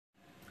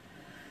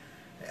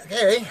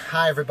Okay,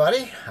 hi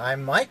everybody.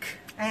 I'm Mike.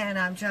 And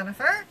I'm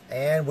Jennifer.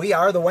 And we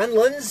are the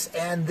Wendlands,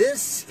 and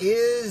this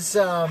is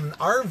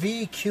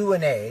RV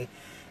Q&A.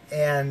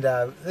 And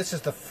this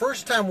is the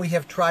first time we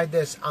have tried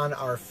this on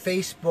our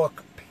Facebook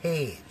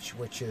page,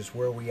 which is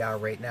where we are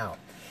right now.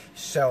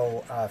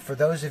 So for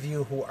those of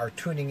you who are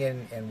tuning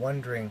in and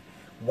wondering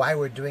why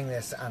we're doing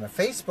this on a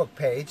Facebook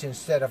page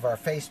instead of our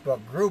Facebook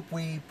group,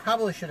 we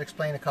probably should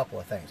explain a couple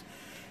of things.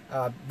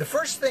 The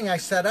first thing I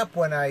set up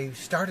when I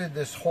started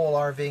this whole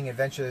RVing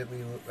adventure that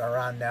we are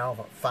on now,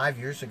 about 5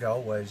 years ago,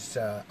 was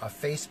a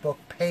Facebook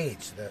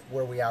page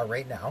where we are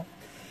right now.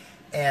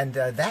 And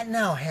that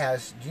now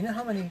has, do you know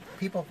how many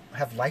people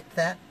have liked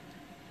that?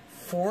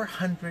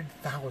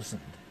 400,000.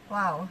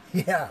 Wow.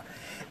 Yeah.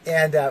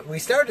 And we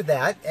started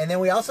that, and then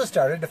we also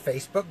started a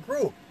Facebook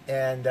group.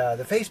 And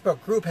the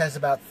Facebook group has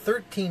about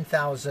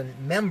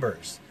 13,000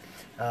 members.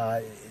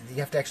 You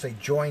have to actually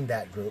join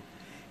that group.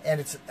 And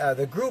it's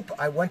the group,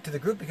 I went to the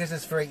group because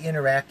it's very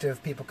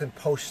interactive. People can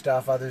post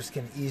stuff. Others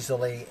can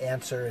easily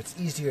answer. It's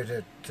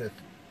easier to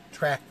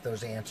track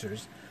those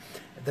answers.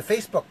 The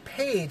Facebook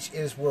page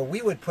is where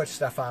we would put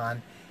stuff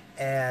on.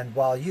 And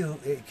while you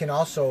can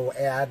also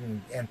add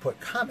and put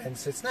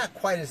comments, it's not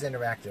quite as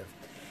interactive.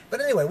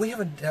 But anyway, we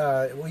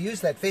use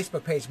that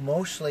Facebook page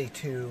mostly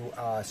to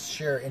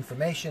share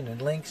information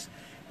and links.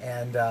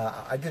 And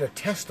I did a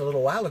test a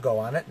little while ago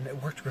on it, and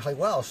it worked really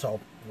well. So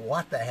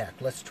what the heck?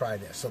 Let's try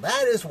this. So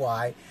that is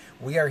why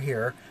we are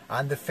here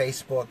on the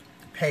Facebook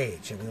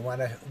page, and we want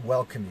to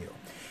welcome you.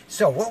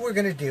 So what we're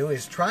going to do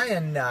is try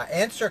and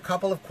answer a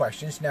couple of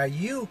questions. Now,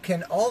 you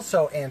can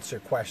also answer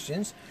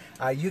questions.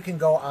 You can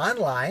go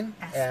online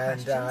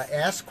and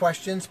ask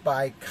questions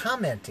by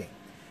commenting.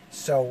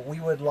 So we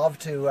would love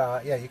to,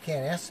 yeah, you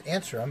can't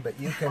answer them, but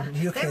you can.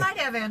 They might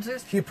have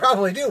answers. You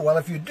probably do. Well,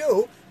 if you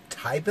do,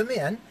 type them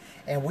in.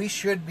 And we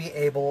should be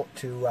able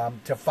to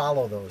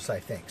follow those, I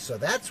think. So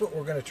that's what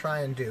we're going to try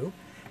and do.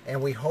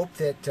 And we hope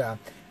that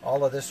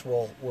all of this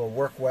will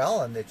work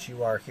well and that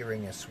you are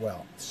hearing us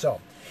well. So,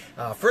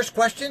 first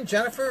question,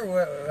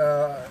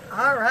 Jennifer.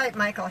 All right,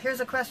 Michael. Here's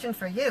a question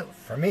for you.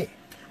 For me.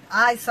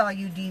 I saw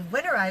you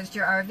de-winterized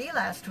your RV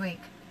last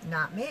week.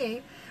 Not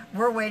me.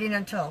 We're waiting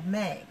until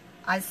May.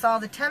 I saw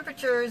the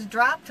temperatures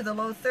drop to the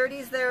low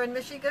 30s there in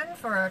Michigan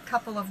for a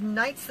couple of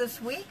nights this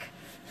week.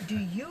 Do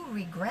you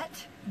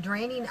regret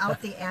draining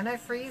out the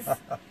antifreeze?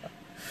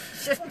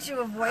 Shouldn't you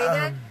have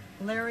waited?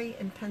 Larry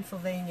in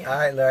Pennsylvania. All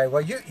right, Larry.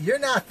 Well, you're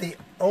not the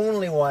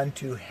only one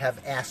to have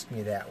asked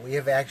me that. We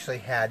have actually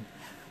had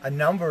a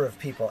number of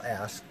people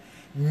ask.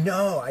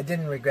 No, I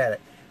didn't regret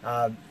it.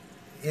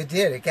 It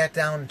did. It got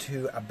down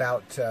to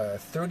about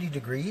 30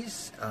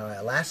 degrees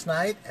last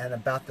night and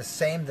about the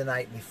same the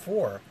night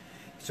before.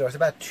 So it's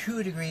about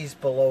 2 degrees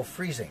below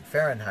freezing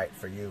Fahrenheit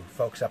for you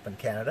folks up in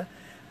Canada.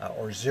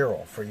 Or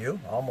zero for you,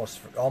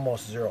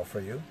 almost zero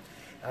for you.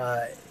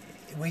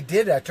 We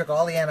took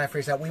all the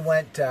antifreeze out. We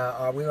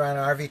were on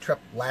an RV trip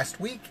last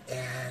week,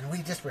 and we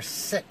just were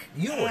sick.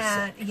 You were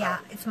sick. Yeah,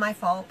 it's my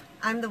fault.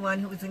 I'm the one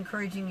who was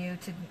encouraging you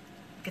to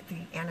get the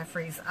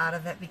antifreeze out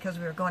of it because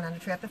we were going on a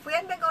trip. If we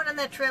hadn't been going on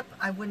that trip,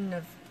 I wouldn't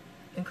have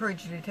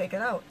encouraged you to take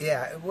it out.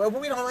 Yeah, well,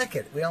 we don't like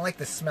it. We don't like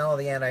the smell of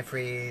the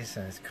antifreeze,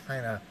 and it's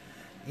kind of,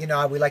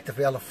 we like to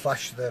be able to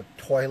flush the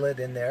toilet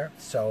in there,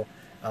 so...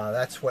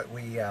 that's what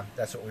we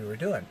were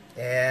doing,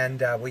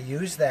 and we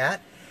used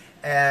that,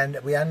 and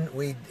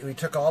we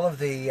took all of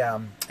the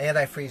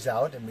antifreeze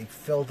out, and we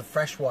filled the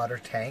freshwater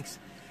tanks,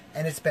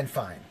 and it's been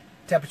fine.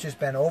 Temperature's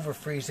been over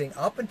freezing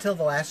up until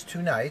the last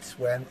 2 nights.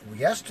 When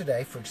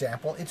yesterday, for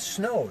example, it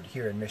snowed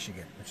here in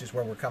Michigan, which is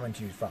where we're coming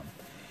to you from.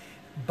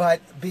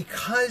 But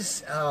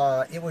because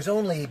it was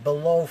only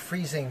below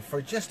freezing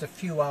for just a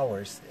few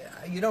hours,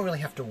 you don't really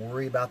have to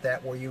worry about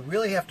that. Where you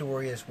really have to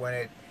worry is when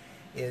it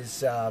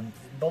is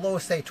below,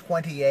 say,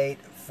 28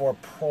 for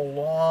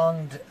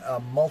prolonged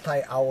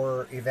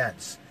multi-hour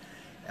events.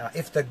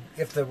 If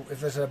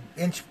there's an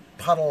inch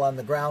puddle on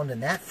the ground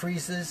and that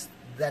freezes,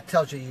 that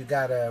tells you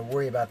got to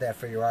worry about that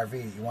for your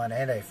RV. You want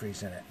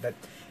antifreeze in it. But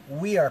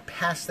we are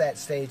past that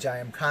stage. I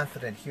am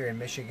confident here in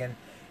Michigan,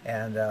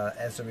 and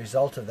as a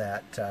result of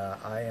that,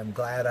 I am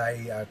glad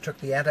I took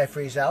the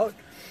antifreeze out.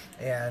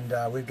 And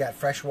we've got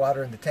fresh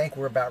water in the tank.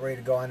 We're about ready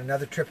to go on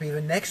another trip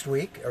even next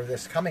week, or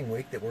this coming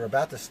week that we're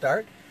about to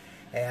start.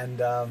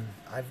 And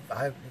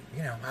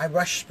I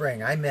rushed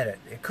spring. I meant it.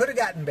 It could have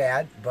gotten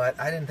bad, but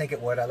I didn't think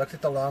it would. I looked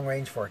at the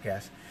long-range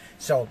forecast.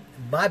 So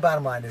my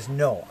bottom line is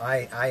no,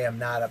 I am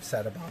not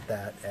upset about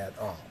that at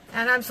all.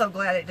 And I'm so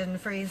glad it didn't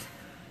freeze.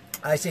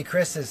 I see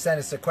Chris has sent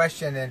us a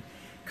question, and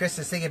Chris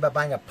is thinking about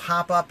buying a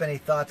pop-up. Any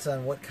thoughts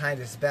on what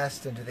kind is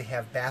best, and do they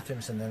have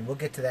bathrooms? And then we'll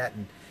get to that,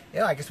 and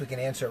I guess we can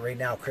answer it right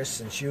now, Chris,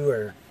 since you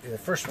are the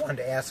first one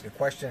to ask a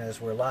question as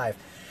we're live.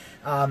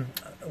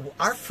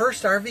 Our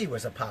first RV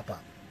was a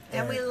pop-up.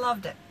 And we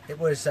loved it. It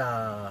was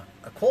a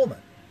Coleman.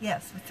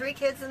 Yes, with 3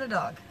 kids and a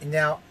dog.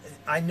 Now,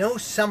 I know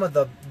some of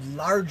the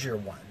larger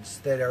ones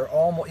that are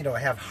almost,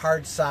 have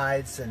hard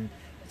sides, and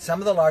some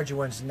of the larger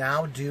ones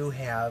now do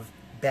have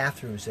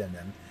bathrooms in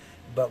them.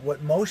 But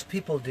what most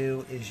people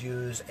do is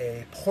use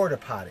a porta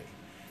potty.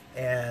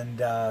 and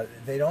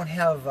they don't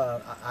have.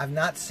 I've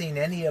not seen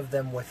any of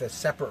them with a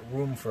separate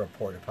room for a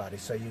porta potty.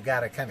 So you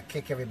got to kind of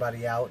kick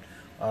everybody out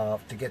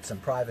to get some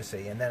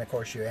privacy, and then of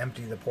course you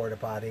empty the porta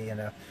potty in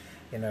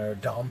a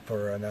dump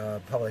or in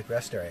a public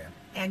rest area.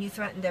 And you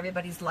threatened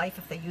everybody's life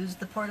if they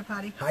used the porta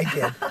potty? I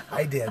did.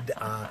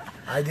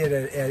 I did.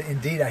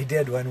 Indeed, I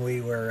did when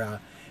we were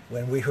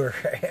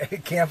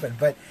camping.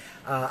 But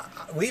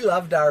we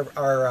loved our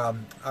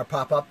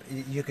pop-up.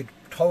 You could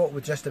tow it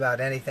with just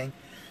about anything.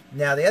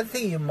 Now, the other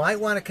thing you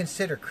might want to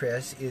consider,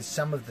 Chris, is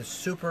some of the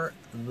super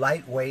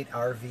lightweight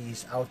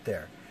RVs out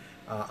there.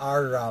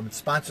 Our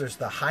sponsors,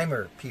 the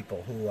Heimer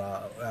people, who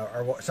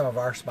are some of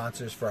our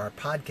sponsors for our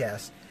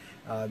podcast,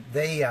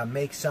 they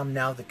make some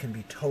now that can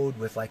be towed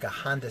with like a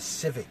Honda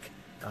Civic.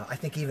 I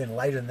think even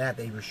lighter than that.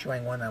 They were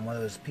showing one on one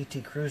of those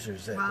PT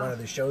Cruisers at one of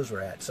the shows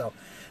we're at. So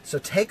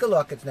take a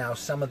look at now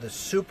some of the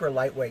super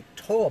lightweight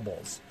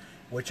towables,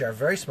 which are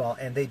very small,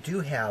 and they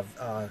do have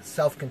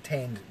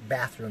self-contained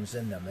bathrooms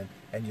in them,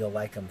 and you'll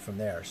like them from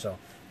there. So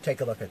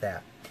take a look at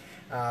that.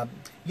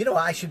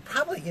 I should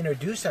probably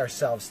introduce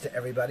ourselves to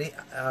everybody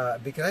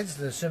because I'm just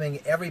assuming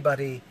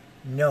everybody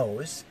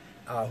knows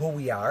who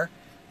we are.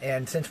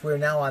 And since we're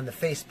now on the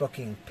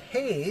Facebooking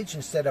page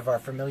instead of our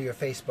familiar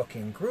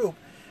Facebooking group,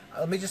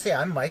 let me just say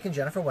I'm Mike and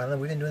Jennifer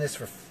Wendland. We've been doing this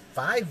for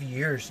 5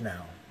 years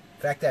now.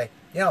 In fact,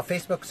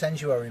 Facebook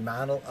sends you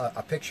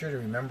a picture to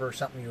remember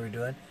something you were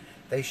doing.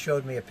 They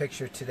showed me a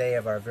picture today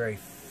of our very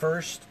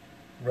first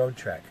road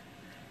trek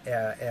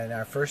and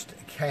our first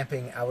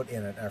camping out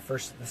in it.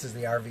 This is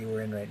the RV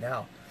we're in right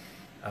now.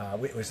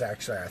 It was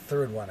actually our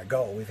third one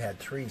ago. We've had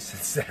 3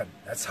 since then.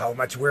 That's how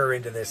much we're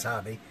into this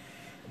hobby.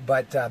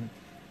 But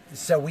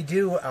so we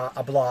do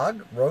a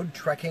blog,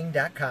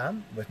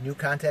 roadtrekking.com, with new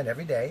content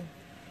every day.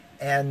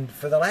 And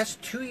for the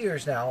last 2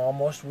 years now,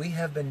 almost, we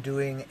have been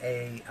doing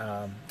a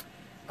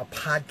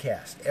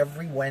podcast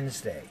every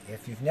Wednesday.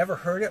 If you've never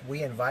heard it,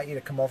 we invite you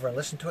to come over and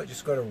listen to it.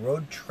 Just go to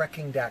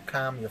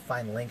roadtrekking.com. You'll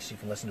find links. You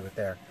can listen to it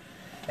there.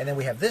 And then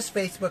we have this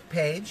Facebook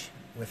page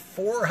with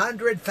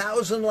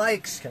 400,000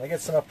 likes. Can I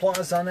get some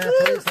applause on that,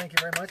 please? Thank you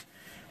very much.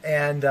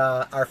 And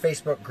our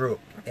Facebook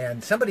group.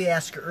 And somebody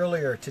asked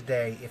earlier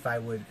today if I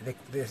would,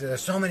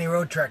 there's so many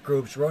road trek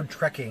groups, road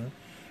trekking,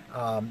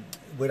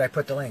 would I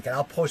put the link? And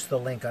I'll post the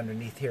link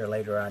underneath here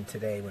later on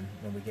today when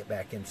we get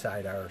back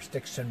inside our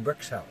Sticks and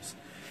Bricks house.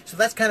 So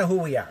that's kind of who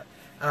we are.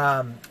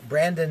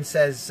 Brandon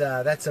says,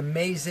 that's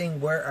amazing.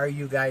 Where are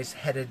you guys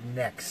headed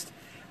next?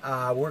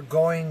 We're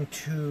going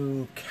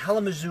to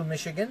Kalamazoo,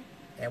 Michigan,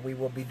 and we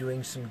will be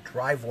doing some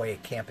driveway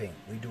camping.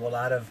 We do a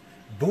lot of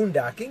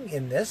boondocking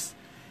in this.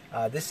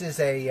 This is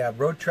a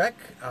road trek,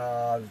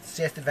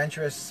 CS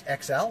Adventurous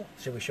XL.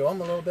 Should we show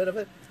them a little bit of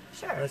it?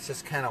 Sure. Let's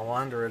just kind of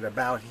wander it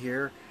about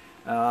here.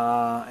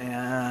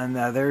 And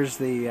there's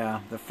the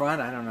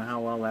front. I don't know how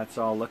well that's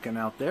all looking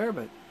out there,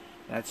 but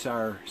that's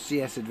our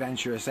CS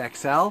Adventurous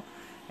XL.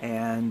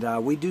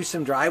 And we do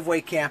some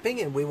driveway camping,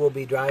 and we will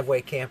be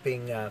driveway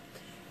camping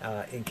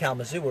in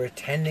Kalamazoo. We're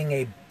attending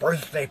a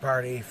birthday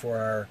party for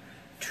our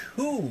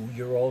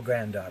 2-year-old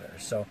granddaughter.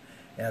 So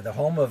the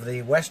home of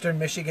the Western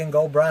Michigan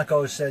Go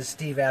Broncos, says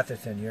Steve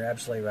Atherton. You're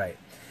absolutely right.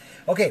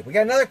 Okay, we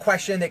got another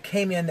question that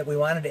came in that we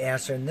wanted to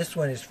answer, and this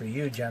one is for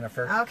you,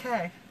 Jennifer.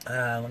 Okay.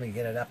 Let me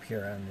get it up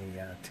here on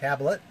the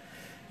tablet.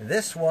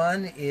 This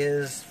one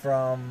is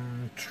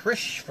from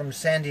Trish from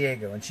San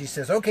Diego, and she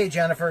says, okay,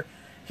 Jennifer,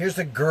 here's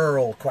a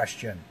girl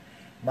question.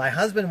 My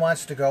husband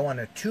wants to go on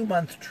a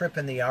 2-month trip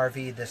in the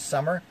RV this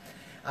summer.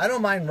 I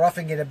don't mind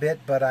roughing it a bit,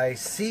 but I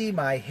see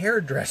my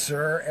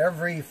hairdresser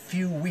every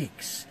few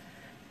weeks.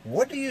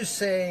 What do you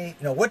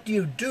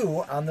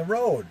do on the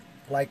road?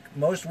 Like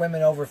most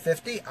women over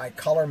 50, I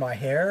color my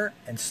hair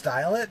and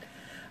style it.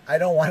 I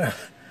don't want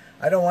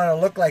to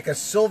look like a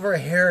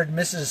silver-haired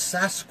Mrs.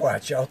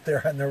 Sasquatch out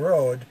there on the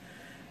road.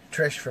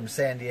 Trish from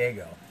San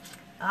Diego.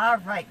 All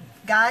right,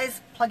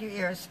 guys, plug your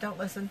ears. Don't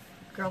listen.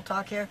 Girl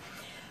talk here.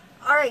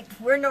 All right,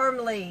 we're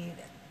normally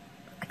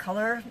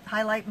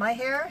highlight my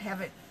hair,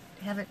 have it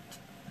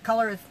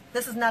color.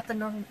 This is not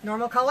the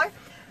normal color,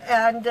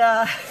 and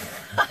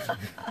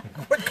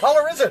what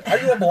color is it? Are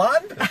you a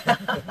blonde?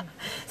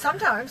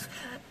 Sometimes.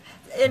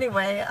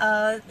 Anyway,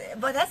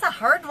 but that's a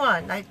hard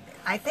one.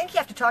 I think you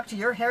have to talk to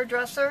your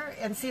hairdresser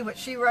and see what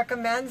she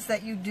recommends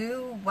that you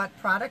do, what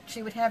product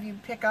she would have you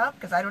pick up,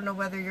 because I don't know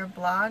whether you're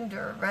blonde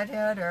or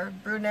redhead or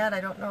brunette.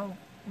 I don't know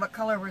what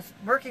color we're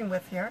working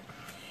with here.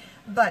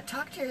 But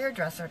talk to your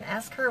hairdresser and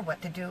ask her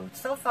what to do.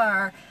 So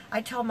far,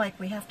 I tell Mike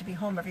we have to be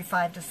home every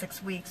 5 to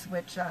 6 weeks,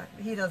 which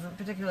he doesn't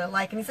particularly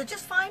like. And he said,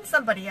 just find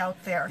somebody out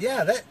there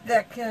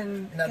that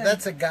can... Now,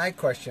 that's a guy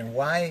question.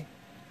 Why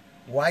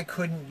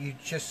couldn't you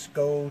just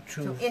go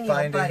to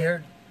find a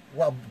hair...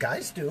 Well,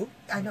 guys do.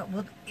 I know.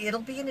 Well, it'll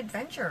be an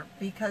adventure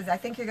because I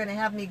think you're going to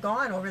have me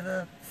gone over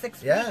the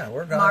 6 week Yeah,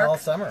 we're gone all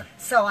summer.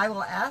 So I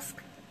will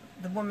ask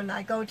the woman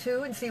I go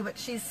to and see what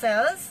she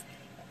says.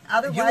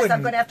 Otherwise,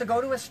 I'm going to have to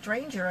go to a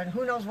stranger, and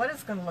who knows what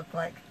it's going to look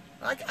like.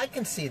 I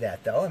can see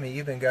that, though. I mean,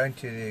 you've been going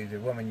to the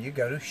woman you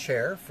go to,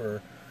 Cher,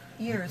 for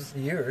years.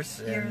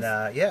 And,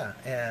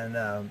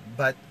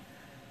 but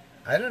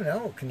I don't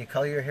know. Can you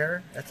color your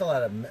hair? That's a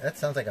lot of. That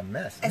sounds like a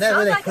mess. It Isn't that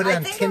where sounds they like, put I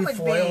on think it tin would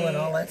foil be, and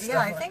all that yeah,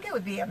 I stuff? think it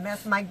would be a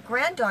mess. My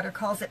granddaughter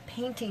calls it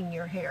painting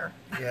your hair.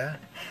 Yeah.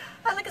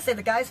 I like to say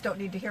the guys don't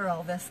need to hear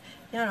all this.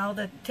 You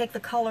know, take the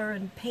color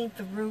and paint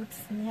the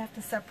roots, and you have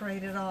to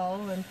separate it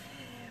all. And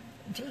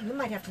gee, you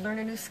might have to learn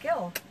a new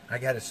skill. I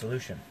got a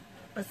solution.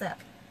 What's that?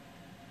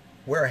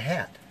 Wear a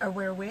hat. Or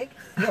wear a wig?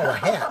 No, a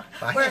hat.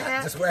 Wear a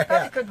hat. Just wear a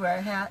Probably hat. could wear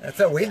a hat. That's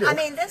what we do. I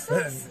mean, this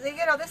is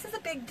this is a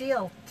big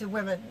deal to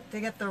women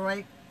to get the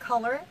right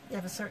color. You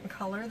have a certain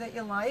color that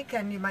you like,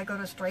 and you might go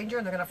to a stranger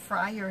and they're going to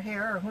fry your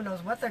hair, or who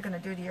knows what they're going to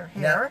do to your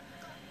hair.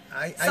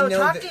 I So know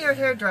talk that, to your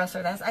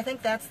hairdresser. I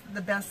think that's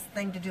the best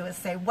thing to do is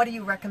say, what do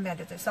you recommend?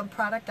 Is there some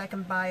product I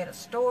can buy at a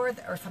store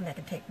or something I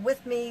can take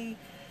with me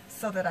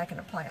so that I can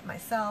apply it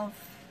myself?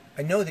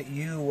 I know that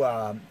you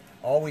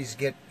always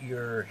get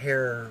your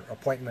hair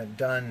appointment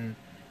done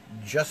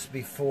just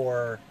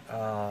before.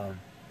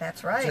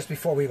 That's right. Just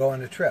before we go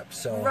on the trip.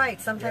 So Right.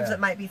 Sometimes yeah. it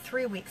might be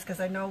 3 weeks because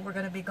I know we're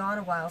going to be gone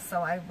a while,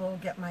 so I will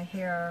get my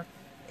hair,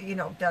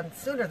 done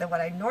sooner than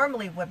what I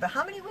normally would. But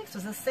how many weeks?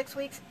 Was this 6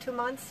 weeks, 2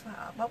 months?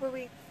 What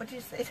did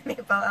you say to me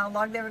about how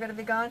long they were going to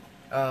be gone?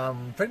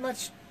 Pretty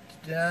much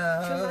a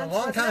months, long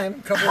wasn't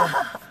time. Couple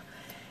of,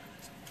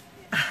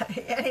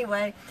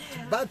 Anyway.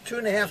 about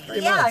 2.5, 3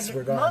 Yeah, months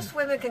we're gone. most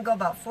women can go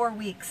about 4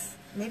 weeks,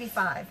 maybe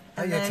 5.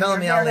 Oh, And you're then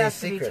telling your me all hair these has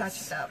to be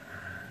secrets. touched up.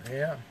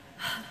 Yeah.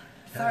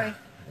 Sorry.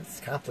 It's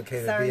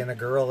complicated Sorry. being a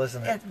girl,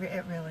 isn't it?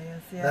 It really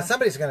is, yeah. Now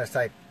somebody's going to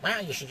say,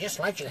 "Well, you should just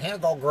let your hair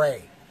go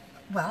gray."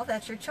 Well,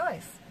 that's your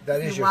choice. That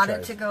If is you your want choice.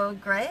 it to go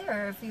gray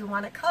or if you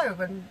want it colored.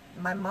 When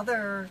my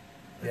mother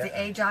was Yeah. the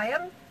age I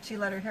am, she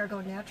let her hair go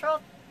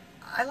natural.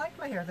 I like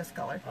my hair this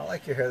color. I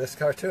like your hair this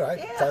color too. I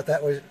Yeah. thought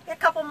that was, In a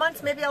couple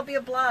months, maybe I'll be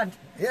a blonde.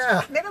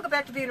 yeah. Maybe I'll go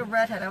back to being a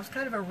redhead. I was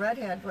kind of a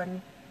redhead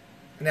when...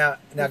 Now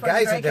Before the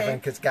guys gray are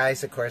different came. because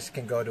guys, of course,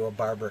 can go to a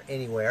barber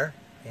anywhere.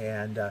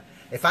 And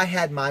if I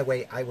had my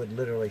way, I would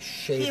literally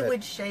shave He it.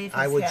 would shave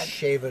I his would head.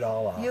 shave it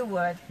all off. You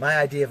would. My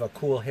idea of a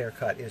cool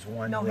haircut is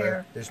one No where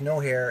hair. there's no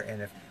hair,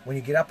 and when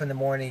you get up in the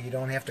morning, you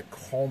don't have to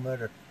comb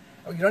it, or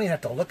you don't even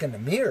have to look in the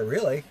mirror,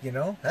 really.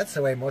 That's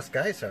the way most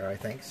guys are, I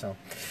think. So,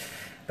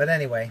 but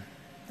anyway,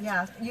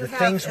 Yeah, you The have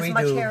things as we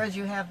much do- hair as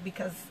you have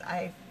because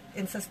I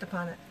insist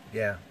upon it.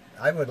 yeah,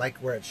 I would like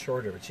to wear it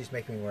shorter, but she's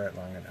making me wear it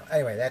longer now.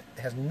 Anyway, that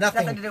has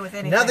nothing Nothing to do with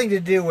anything. Nothing to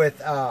do with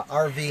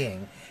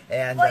RVing.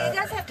 And Well, it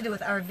does have to do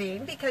with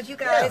RVing because you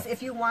guys, Yeah.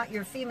 if you want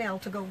your female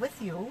to go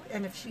with you,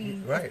 and if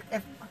she, Right.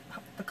 if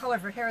the color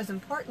of her hair is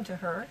important to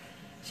her,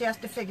 she has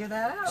to figure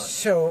that out.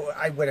 So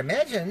I would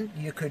imagine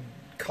you could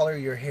color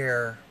your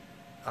hair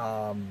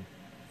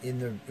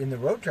in the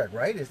road truck,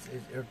 right?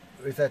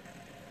 Is that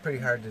pretty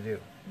hard to do?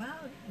 Well,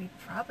 we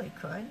probably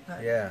could,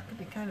 but Yeah. it could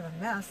be kind of a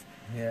mess.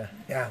 Yeah.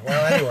 Yeah.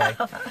 Well, anyway.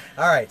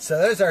 All right. So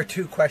those are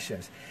 2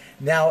 questions.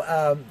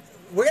 Now,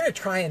 we're going to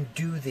try and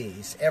do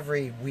these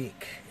every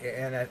week.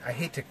 And I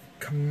hate to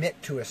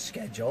commit to a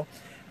schedule,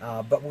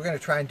 but we're going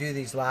to try and do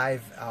these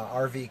live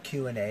RV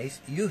Q&As.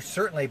 You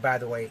certainly, by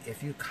the way,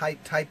 if you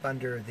type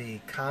under the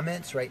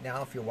comments right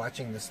now, if you're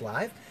watching this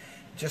live,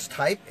 just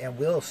type and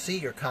we'll see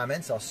your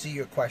comments. I'll see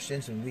your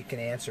questions and we can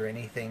answer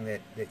anything that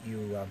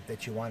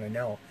you want to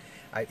know.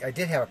 I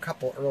did have a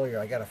couple earlier.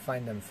 I got to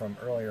find them from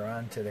earlier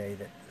on today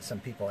that some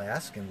people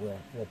asked, and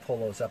we'll pull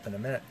those up in a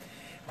minute.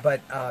 But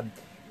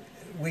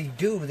we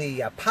do the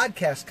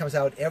podcast comes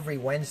out every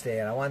Wednesday,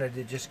 and I wanted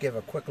to just give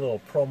a quick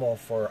little promo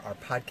for our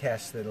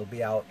podcast that'll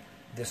be out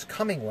this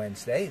coming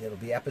Wednesday. That'll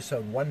be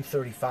episode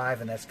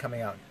 135, and that's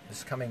coming out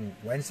this coming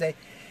Wednesday,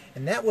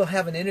 and that will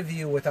have an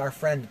interview with our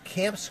friend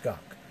Camp Skunk.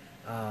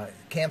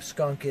 Camp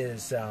Skunk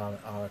is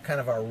kind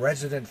of our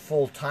resident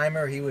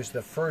full-timer. He was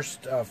the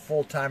first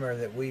full-timer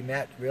that we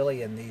met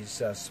really in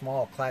these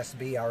small Class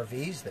B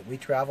RVs that we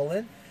travel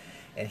in.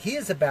 And he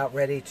is about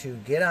ready to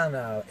get on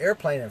an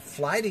airplane and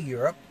fly to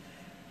Europe.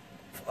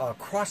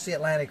 Across the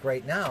Atlantic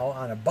right now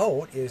on a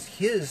boat is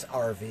his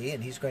RV,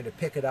 and he's going to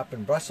pick it up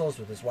in Brussels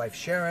with his wife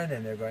Sharon,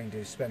 and they're going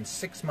to spend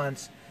 6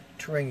 months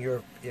touring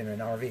Europe in an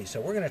RV. So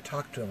we're going to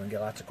talk to him and get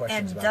lots of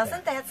questions And about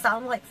doesn't that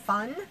sound like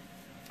fun?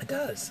 It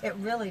does. It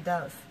really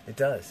does. It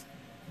does.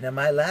 Now,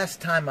 my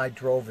last time I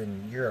drove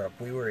in Europe,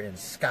 we were in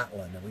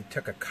Scotland, and we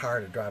took a car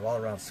to drive all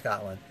around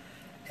Scotland.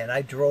 And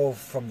I drove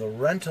from the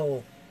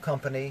rental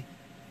company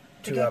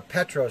to a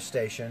petrol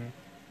station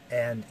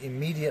and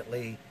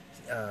immediately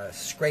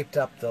scraped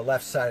up the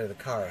left side of the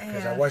car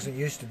because I Yeah. wasn't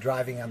used to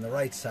driving on the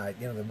right side.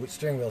 The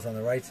steering wheel's on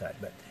the right side.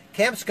 But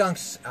Camp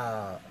Skunk's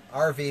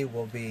RV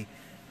will be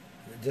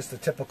just a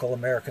typical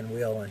American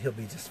wheel, and he'll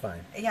be just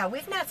fine. Yeah,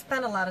 we've not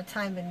spent a lot of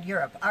time in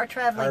Europe. Our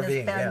traveling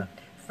RVing, has been yeah.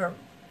 for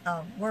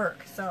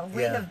work. So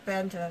we Yeah. have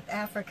been to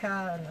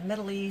Africa and the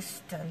Middle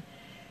East and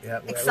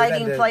Yep.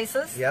 exciting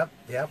places. Yep.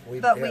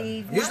 But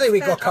we usually we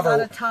go cover a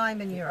lot of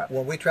time in Europe.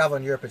 When we travel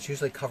in Europe. It's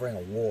usually covering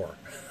a war,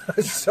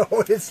 so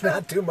it's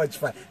not too much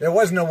fun. There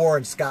wasn't a war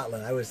in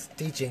Scotland. I was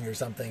teaching or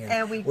something,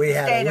 and we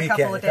had stayed a weekend,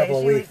 couple of days. couple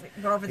of weeks.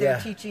 You were over there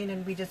teaching,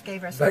 and we just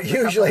gave ourselves. But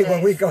usually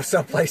when we go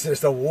someplace,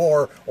 there's a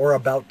war or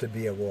about to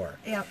be a war.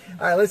 Yep.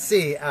 All right, let's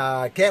see.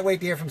 Can't wait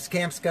to hear from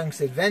Camp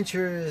Skunk's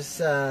Adventures.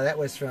 That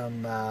was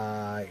from.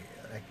 I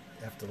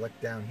have to look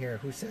down here.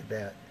 Who said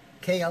that?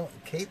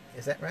 Kate,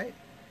 is that right?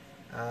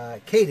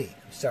 Katie.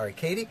 Sorry,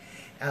 Katie.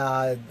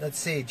 Let's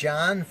see.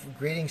 John,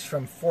 greetings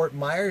from Fort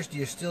Myers. Do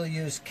you still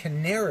use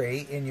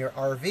Canary in your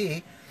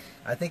RV?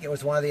 I think it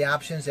was one of the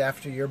options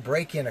after your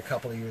break-in a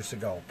couple of years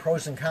ago.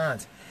 Pros and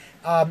cons.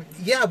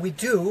 Yeah, we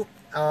do.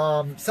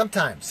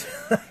 Sometimes.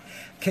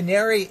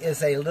 Canary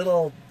is a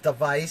little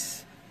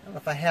device. I don't know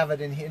if I have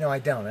it in here. No, I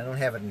don't. I don't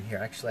have it in here.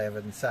 Actually, I have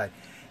it inside.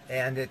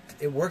 And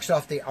it works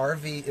off the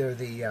RV or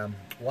the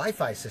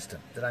Wi-Fi system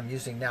that I'm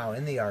using now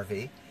in the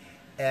RV.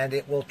 And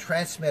it will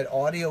transmit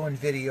audio and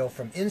video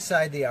from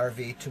inside the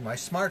RV to my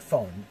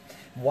smartphone.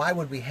 Why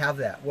would we have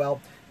that?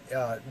 Well,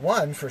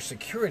 one, for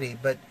security,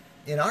 but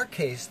in our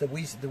case, the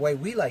way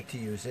we like to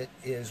use it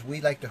is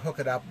we like to hook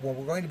it up when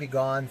we're going to be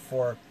gone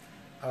for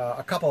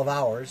a couple of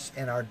hours,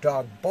 and our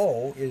dog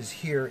Bo is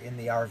here in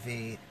the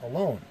RV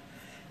alone.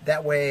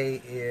 That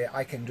way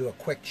I can do a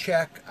quick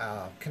check.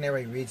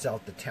 Canary reads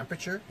out the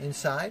temperature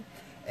inside,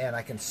 and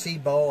I can see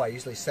Bo. I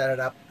usually set it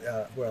up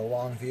with a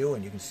long view,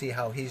 and you can see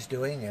how he's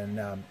doing,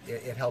 and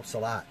it helps a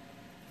lot.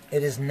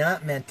 It is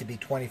not meant to be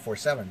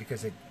 24/7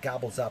 because it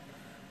gobbles up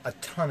a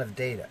ton of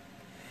data.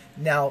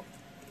 Now,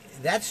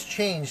 that's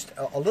changed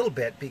a little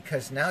bit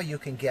because now you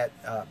can get,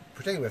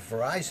 particularly with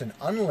Verizon,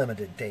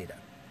 unlimited data.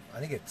 I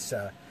think it's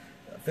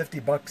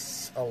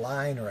 $50 a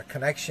line or a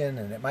connection,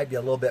 and it might be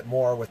a little bit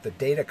more with the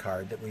data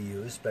card that we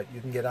use, but you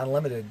can get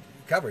unlimited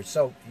coverage.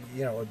 So,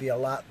 you know, it would be a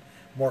lot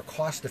more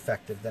cost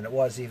effective than it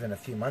was even a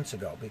few months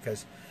ago,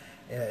 because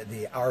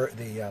the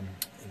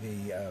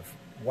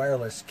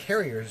wireless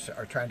carriers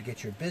are trying to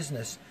get your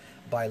business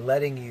by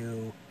letting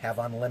you have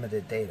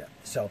unlimited data.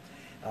 So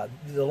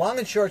the long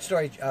and short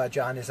story,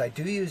 John, is I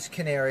do use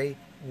Canary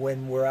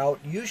when we're out.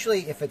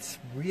 Usually if it's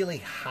really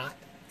hot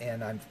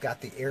and I've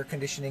got the air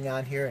conditioning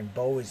on here and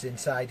Bo is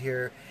inside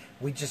here,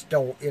 we just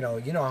don't, you know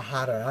how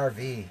hot an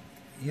RV,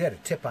 you had a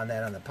tip on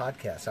that on the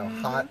podcast, how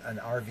hot an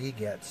RV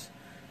gets.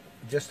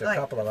 Just a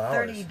couple of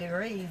hours. 30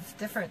 degrees,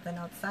 different than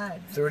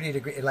outside. 30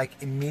 degrees, like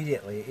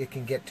immediately, it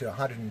can get to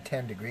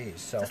 110 degrees.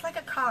 So just like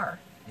a car.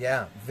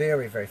 Yeah,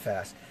 very, very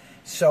fast.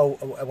 So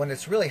when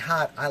it's really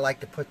hot, I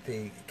like to put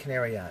the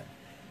Canary on.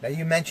 Now,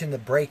 you mentioned the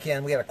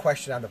break-in. We had a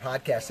question on the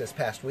podcast this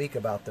past week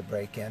about the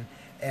break-in.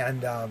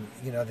 And,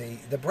 you know,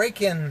 the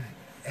break-in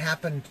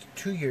happened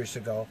 2 years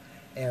ago,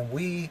 and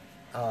we,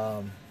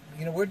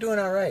 you know, we're doing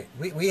all right.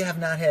 We have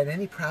not had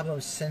any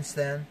problems since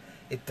then.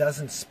 It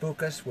doesn't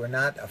spook us. We're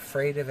not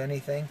afraid of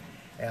anything,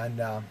 and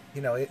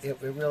you know, it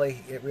really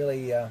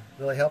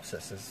helps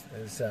us.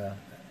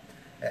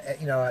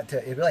 You know,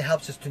 it really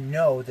helps us to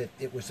know that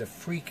it was a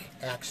freak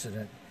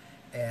accident,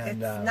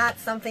 and it's not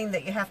something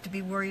that you have to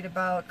be worried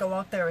about. Go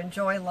out there,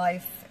 enjoy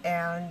life,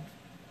 and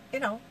you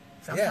know,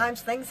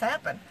 sometimes things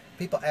happen.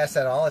 People ask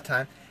that all the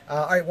time.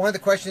 All right, one of the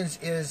questions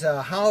is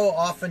how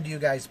often do you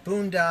guys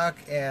boondock,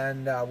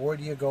 and where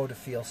do you go to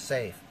feel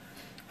safe?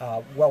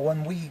 Well,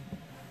 when we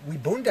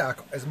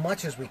boondock as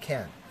much as we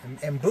can.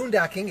 And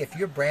boondocking, if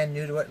you're brand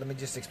new to it, let me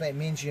just explain, it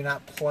means you're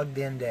not plugged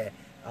into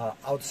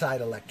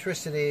outside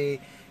electricity,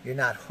 you're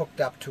not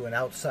hooked up to an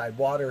outside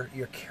water,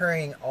 you're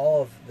carrying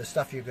all of the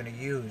stuff you're going to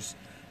use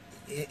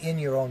in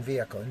your own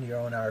vehicle, in your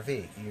own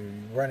RV. You're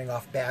running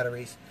off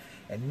batteries.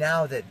 And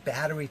now that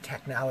battery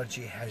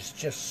technology has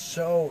just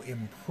so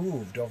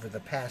improved over the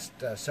past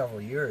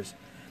several years,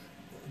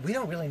 we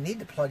don't really need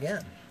to plug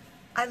in.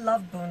 I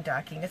love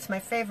boondocking. It's my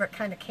favorite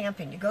kind of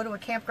camping. You go to a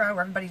campground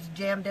where everybody's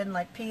jammed in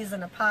like peas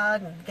in a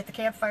pod and get the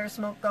campfire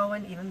smoke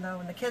going, even though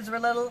when the kids were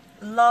little,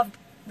 loved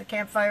the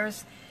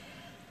campfires.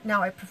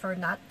 Now I prefer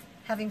not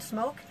having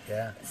smoke.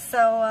 Yeah. So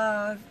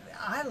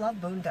I love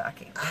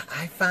boondocking.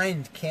 I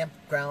find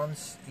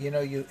campgrounds, you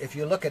know, if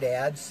you look at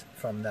ads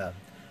from the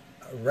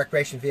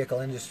Recreation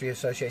Vehicle Industry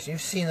Association,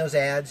 you've seen those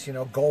ads, you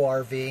know, Go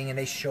RVing, and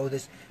they show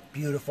this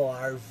beautiful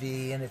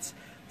RV, and it's,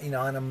 you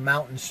know, on a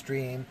mountain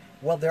stream.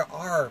 Well, there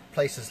are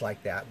places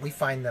like that. We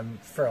find them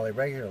fairly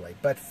regularly.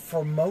 But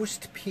for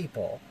most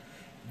people,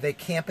 they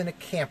camp in a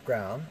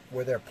campground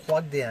where they're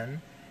plugged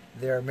in.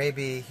 There may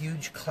be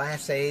huge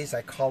Class A's.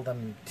 I call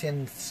them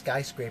tin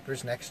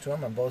skyscrapers next to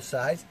them on both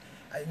sides.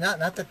 Not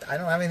that I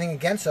don't have anything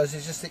against those.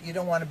 It's just that you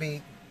don't want to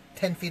be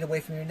 10 feet away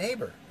from your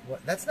neighbor. Well,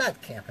 that's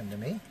not camping to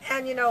me.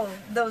 And, you know,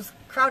 those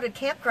crowded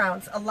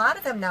campgrounds, a lot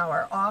of them now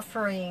are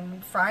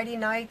offering Friday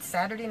night,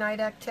 Saturday night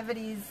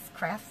activities,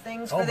 craft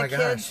things for the kids.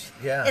 Gosh,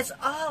 yeah. It's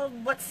all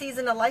what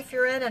season of life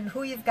you're in and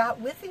who you've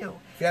got with you.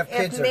 If you have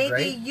kids, if maybe they're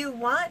great. you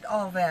want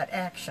all that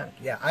action.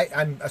 Yeah,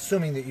 I'm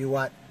assuming that you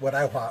want what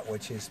I want,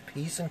 which is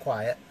peace and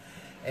quiet,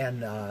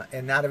 and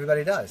not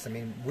everybody does. I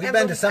mean, we've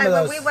been to some of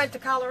those. When we went to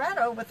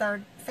Colorado with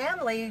our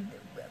family,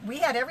 we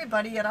had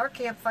everybody at our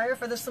campfire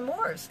for the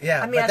s'mores.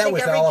 Yeah, I mean, but I that think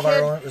was every all of kid,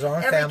 our own, it was our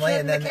own every family, kid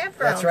and in then the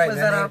campground that's right, was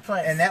and at then- our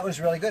place. and that was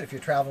really good. If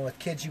you're traveling with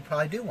kids, you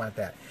probably do want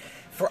that.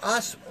 For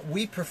us,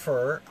 we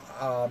prefer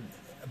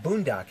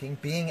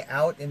boondocking, being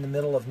out in the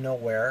middle of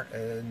nowhere,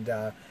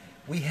 and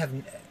we have.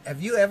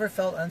 Have you ever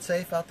felt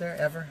unsafe out there?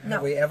 Ever? No.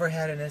 Have we ever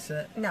had an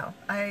incident? No,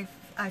 I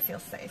feel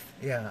safe.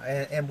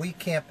 Yeah, and we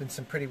camp in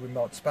some pretty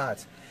remote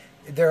spots.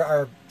 There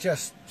are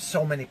just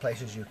so many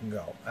places you can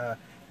go.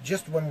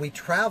 Just when we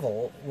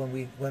travel,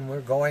 when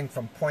we're going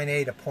from point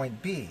A to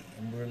point B,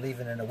 and we're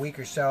leaving in a week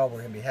or so, we're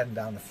going to be heading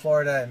down to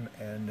Florida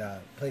and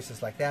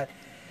places like that.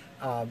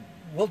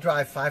 We'll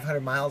drive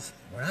 500 miles.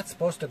 We're not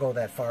supposed to go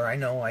that far. I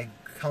know. I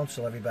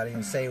counsel everybody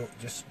and say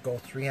just go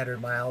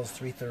 300 miles,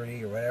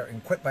 330 or whatever,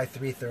 and quit by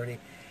 330.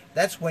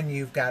 That's when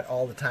you've got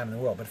all the time in the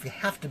world. But if you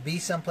have to be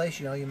someplace,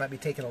 you know, you might be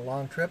taking a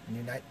long trip and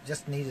you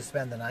just need to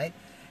spend the night.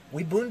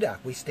 We boondock.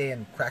 We stay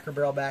in Cracker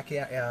Barrel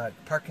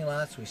parking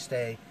lots. We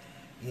stay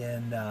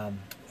in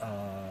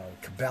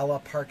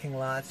Cabela parking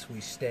lots. We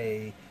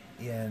stay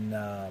in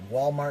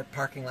Walmart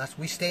parking lots.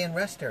 We stay in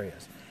rest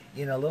areas.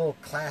 In a little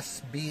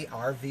Class B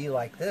RV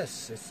like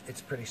this,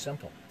 it's pretty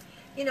simple.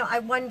 You know, I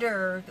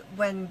wonder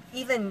when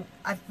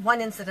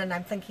one incident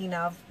I'm thinking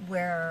of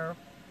where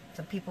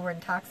some people were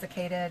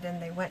intoxicated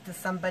and they went to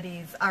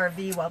somebody's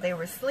RV while they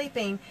were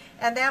sleeping,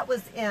 and that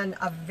was in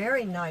a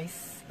very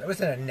nice... That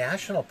was in a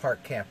national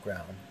park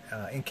campground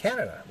in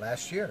Canada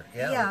last year.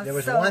 Yeah, there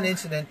was so one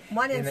incident,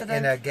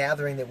 in a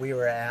gathering that we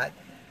were at.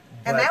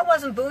 And that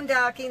wasn't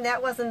boondocking,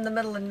 that wasn't in the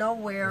middle of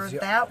nowhere,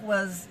 that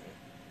was...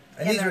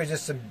 And these were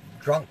just some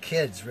drunk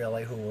kids,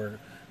 really, who were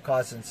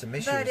causing some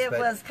issues. But it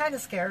was kind of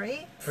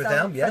scary. For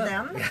them, yeah. For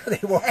them. Yeah,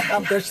 they woke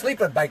up, they're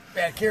sleeping back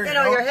here. You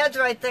know, your head's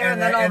right there,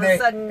 and then all of a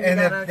sudden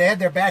they had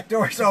their back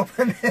doors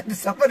open, and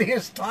somebody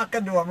is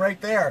talking to them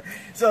right there.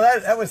 So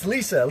that was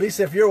Lisa.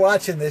 Lisa, if you're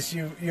watching this,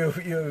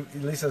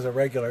 Lisa's a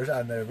regular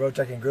on the Road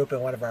Checking group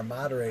and one of our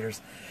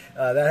moderators.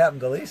 That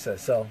happened to Lisa,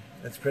 so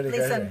it's pretty good.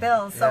 Lisa and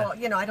Bill. So,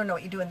 you know, I don't know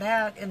what you do in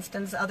that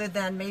instance other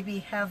than maybe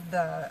have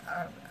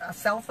a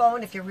cell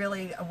phone if you're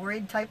really a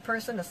worried type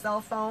person, a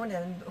cell phone,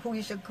 and who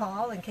you should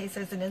call in case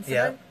there's an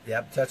incident.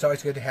 Yep. So it's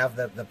always good to have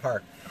the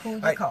park. Who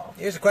you call.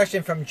 Here's a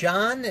question from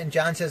John, and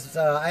John says,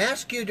 I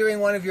asked you during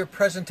one of your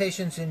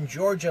presentations in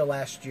Georgia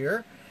last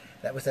year,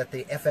 that was at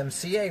the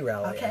FMCA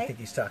rally, I think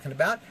he's talking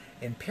about,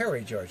 in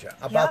Perry, Georgia,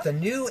 about the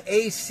new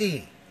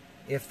AC.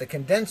 If the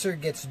condenser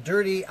gets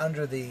dirty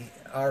under the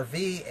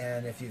RV,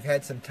 and if you've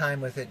had some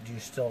time with it, do you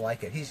still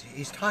like it?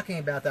 He's talking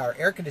about our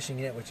air conditioning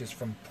unit, which is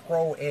from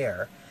Pro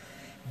Air.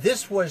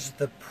 This was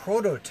the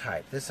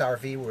prototype, this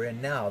RV we're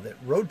in now,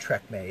 that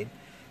Roadtrek made,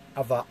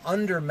 of a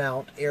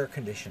undermount air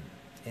conditioner.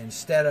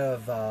 Instead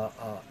of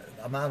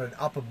mounted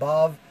up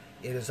above,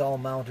 it is all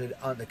mounted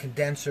on the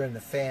condenser, and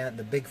the fan.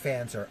 The big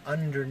fans are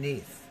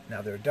underneath.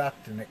 Now they're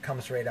ducted, and it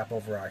comes right up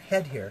over our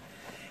head here.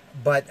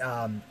 But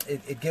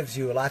it gives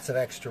you lots of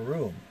extra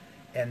room.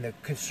 And the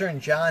concern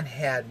John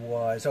had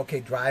was, okay,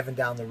 driving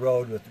down the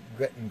road with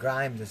grit and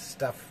grime, this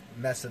stuff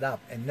mess it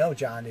up. And no,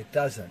 John, it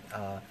doesn't.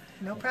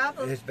 No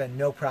problem. There's been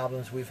no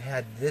problems. We've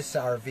had this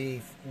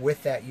RV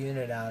with that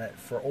unit on it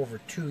for over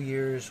 2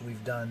 years.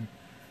 We've done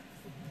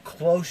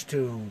close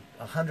to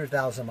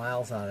 100,000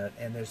 miles on it,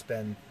 and there's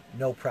been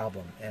no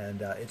problem.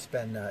 And it's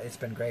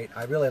been great.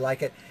 I really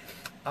like it.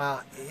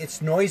 It's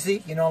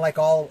noisy, you know, like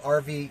all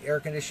RV air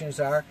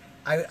conditioners are.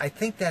 I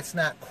think that's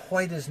not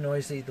quite as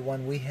noisy, the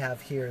one we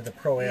have here, the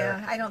Pro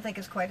Air. Yeah, I don't think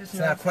it's quite as noisy.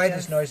 It's not quite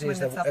as noisy as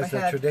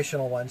the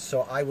traditional one,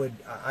 so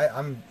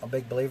I'm a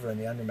big believer in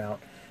the undermount.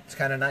 It's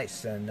kind of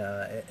nice, and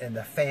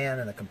the fan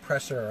and the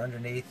compressor are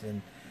underneath,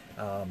 and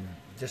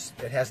just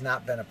it has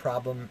not been a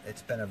problem.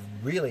 It's been a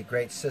really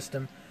great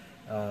system.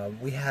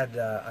 We had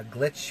a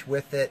glitch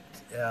with it.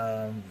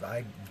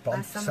 I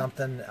bumped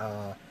something.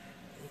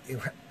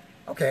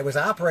 Okay, it was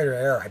operator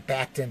error. I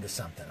backed into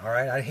something, all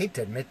right? I hate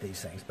to admit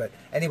these things, but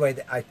anyway,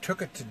 I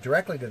took it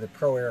directly to the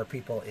Pro Air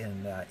people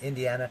in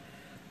Indiana,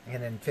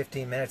 and in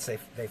 15 minutes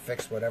they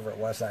fixed whatever it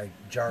was I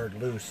jarred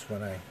loose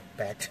when I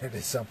backed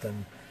into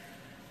something.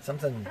 I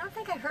don't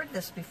think I heard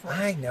this before.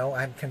 I know,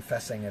 I'm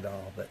confessing it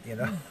all, but you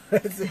know,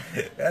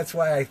 that's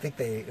why I think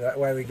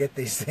why we get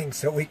these things,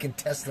 so we can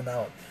test them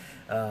out.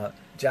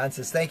 John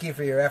says, thank you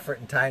for your effort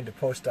and time to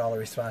post all the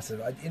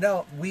responses. You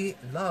know, we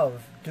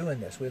love doing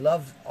this. We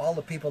love all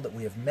the people that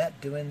we have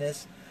met doing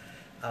this.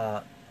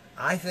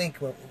 I think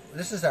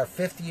this is our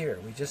 5th year.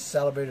 We just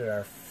celebrated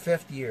our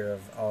 5th year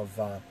of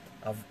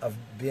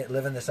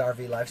living this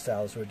RV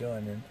lifestyle as we're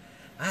doing,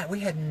 and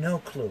we had no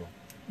clue.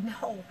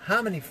 No.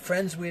 How many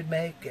friends we'd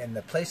make, and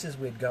the places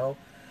we'd go,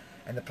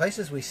 and the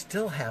places we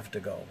still have to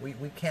go. We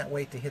can't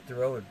wait to hit the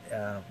road.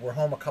 We're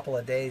home a couple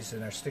of days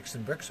in our Sticks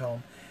and Bricks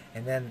home,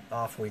 and then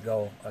off we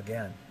go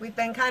again. We've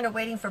been kind of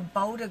waiting for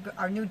Bo,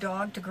 our new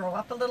dog, to grow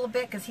up a little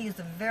bit, because he is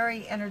a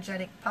very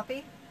energetic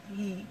puppy.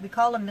 We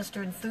call him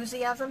Mr.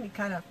 Enthusiasm. He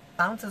kind of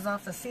bounces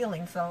off the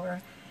ceiling, so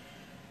we're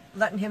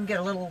letting him get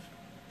a little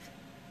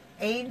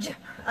age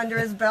under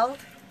his belt.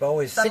 Bo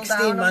is settled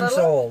 16 down a months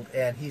little? old,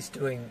 and he's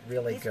doing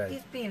really good.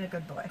 He's being a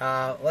good boy.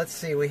 Let's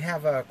see. We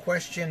have a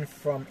question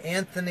from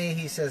Anthony.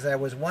 He says, I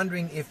was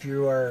wondering if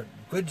you are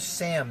Good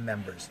Sam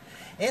members.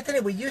 Anthony,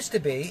 we used to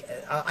be.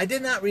 I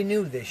did not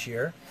renew this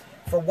year.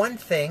 For one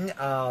thing,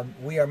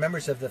 we are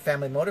members of the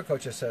Family Motor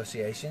Coach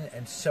Association,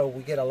 and so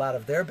we get a lot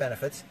of their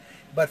benefits.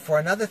 But for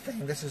another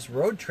thing, this is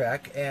Road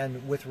Trek,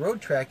 and with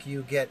Road Trek,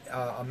 you get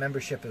a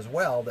membership as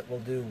well that will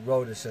do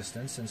road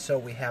assistance, and so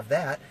we have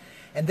that.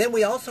 And then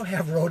we also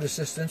have road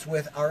assistance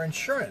with our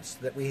insurance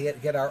that we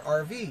get our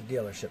RV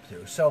dealership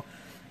through. So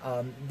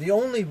the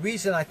only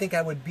reason I think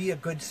I would be a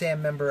Good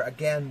Sam member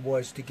again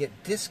was to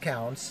get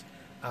discounts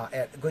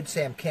at Good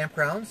Sam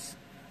campgrounds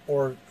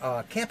or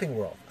Camping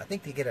World. I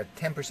think they get a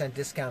 10%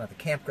 discount at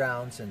the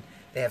campgrounds, and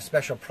they have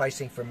special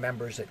pricing for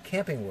members at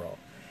Camping World.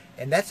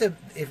 And that's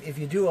if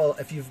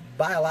you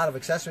buy a lot of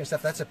accessory and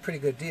stuff, that's a pretty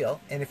good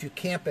deal. And if you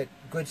camp at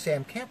Good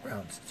Sam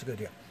campgrounds, it's a good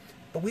deal.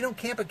 But we don't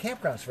camp at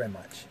campgrounds very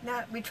much.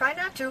 We try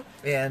not to.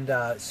 And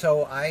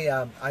so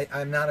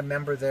I'm not a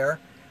member there.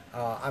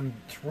 I'm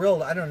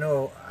thrilled. I don't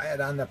know. I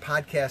had on the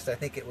podcast, I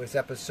think it was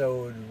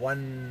episode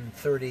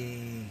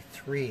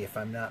 133, if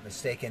I'm not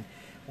mistaken.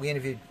 We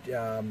interviewed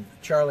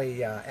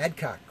Charlie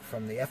Adcock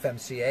from the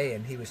FMCA,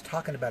 and he was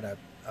talking about a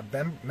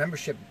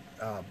membership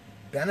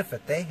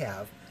benefit they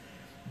have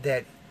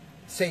that,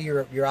 say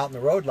you're out on the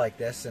road like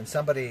this, and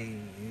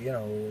somebody,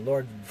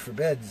 Lord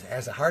forbids,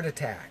 has a heart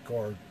attack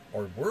or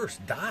worse,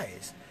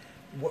 dies.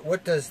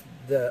 What does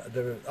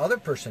the other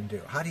person do?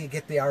 How do you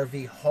get the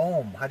RV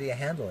home? How do you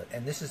handle it?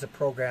 And this is a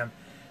program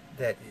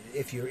that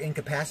if you're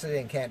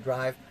incapacitated and can't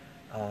drive,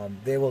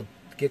 they will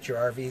get your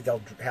RV.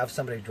 They'll have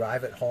somebody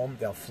drive it home.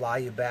 They'll fly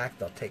you back.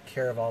 They'll take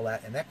care of all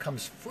that. And that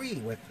comes free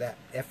with that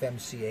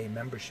FMCA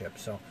membership.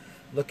 So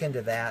look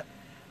into that.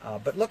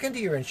 But look into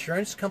your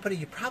insurance company.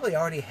 You probably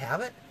already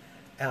have it.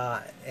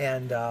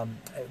 And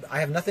I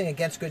have nothing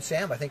against Good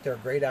Sam. I think they're a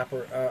great a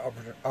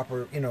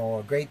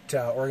great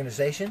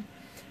organization.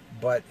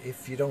 But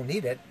if you don't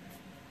need it,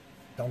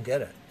 don't get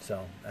it.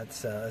 So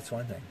that's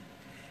one thing.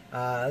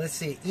 Let's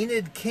see.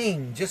 Enid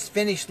King, just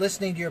finished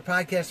listening to your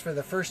podcast for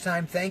the first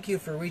time. Thank you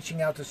for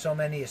reaching out to so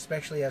many,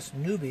 especially us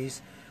newbies,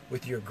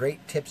 with your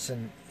great tips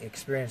and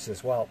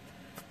experiences. Well,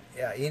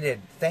 Enid,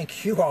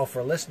 thank you all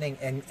for listening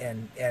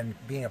and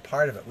being a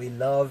part of it. We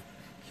love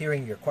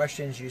hearing your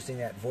questions using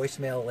that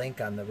voicemail link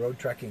on the Road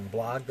Trekking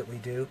blog that we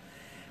do.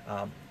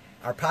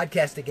 Our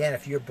podcast, again,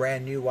 if you're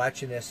brand new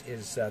watching this,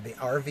 is the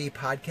RV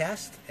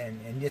Podcast,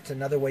 and it's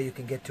another way you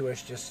can get to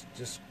us.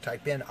 Just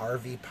type in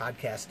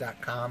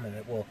rvpodcast.com, and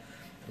it will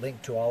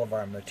link to all of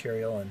our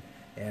material,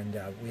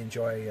 and we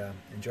enjoy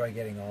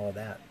getting all of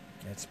that.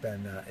 It's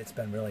been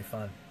really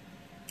fun.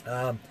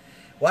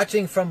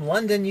 Watching from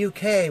London,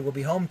 UK. We'll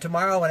be home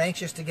tomorrow and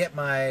anxious to get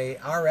my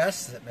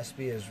RS. That must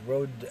be his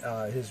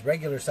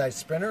regular size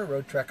Sprinter,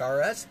 Road Trek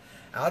RS,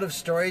 out of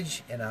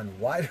storage and on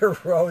wider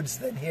roads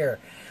than here.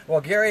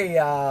 Well, Gary,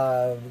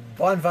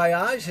 bon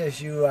voyage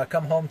as you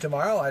come home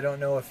tomorrow. I don't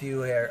know if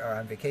you are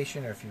on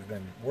vacation or if you've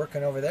been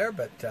working over there,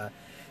 but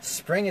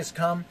spring has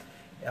come.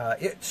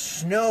 It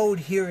snowed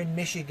here in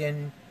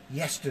Michigan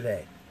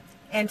yesterday.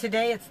 And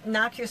today it's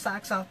knock your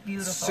socks off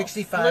beautiful.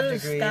 65 blue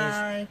degrees.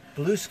 Sky.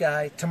 Blue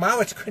sky. Tomorrow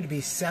it's going to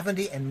be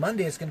 70, and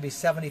Monday it's going to be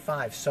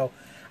 75. So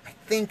I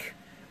think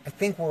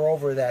we're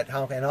over that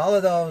hump. And all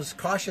of those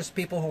cautious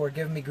people who were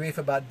giving me grief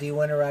about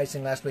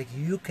de-winterizing last week,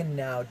 you can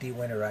now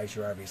de-winterize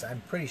your RVs.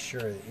 I'm pretty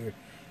sure that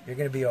you're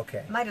going to be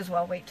okay. Might as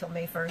well wait till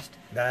May 1st.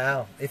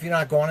 Now, if you're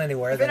not going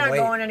anywhere, If you're then not wait.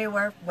 going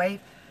anywhere, wait.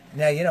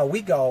 Now,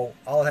 we go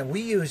all the time.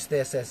 We use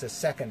this as a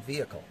second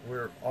vehicle.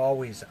 We're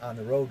always on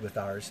the road with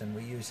ours, and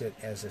we use it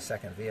as a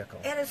second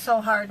vehicle. It is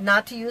so hard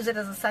not to use it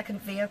as a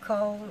second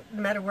vehicle,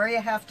 no matter where you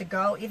have to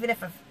go. Even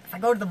if I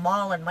go to the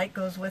mall and Mike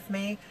goes with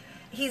me,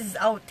 he's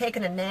out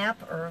taking a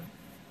nap or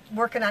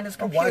working on his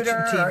computer. Or watching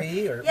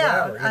TV or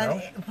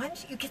whatever,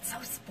 Once you get so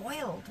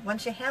spoiled,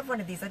 once you have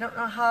one of these, I don't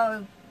know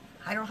how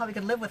we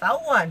could live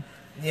without one.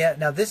 Yeah.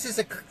 Now this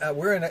is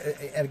we're in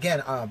and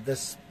again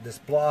this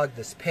blog,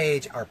 this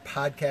page, our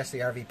podcast,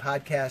 the RV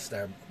Podcast,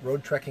 our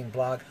road trekking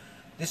blog.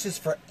 This is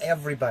for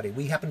everybody.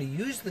 We happen to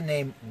use the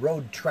name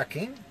Road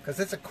Trekking because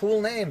it's a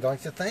cool name,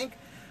 don't you think?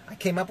 I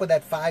came up with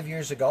that 5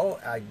 years ago.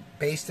 I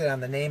based it on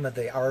the name of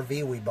the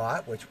RV we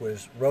bought, which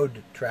was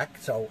Road Trek.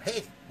 So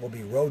hey, we'll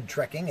be road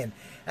trekking, and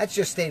that's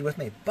just stayed with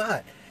me.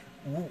 But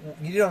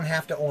you don't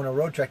have to own a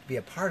road trek to be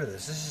a part of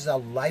this. This is a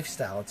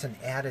lifestyle. It's an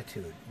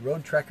attitude.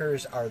 Road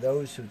trekkers are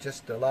those who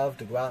just love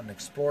to go out and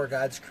explore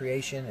God's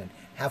creation and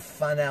have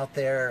fun out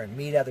there and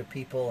meet other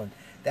people, and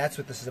that's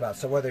what this is about.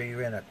 So whether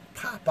you're in a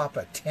pop-up,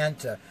 a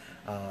tent, a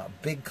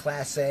big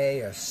Class A,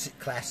 a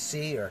Class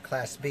C, or a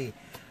Class B,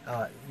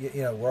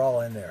 we're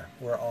all in there.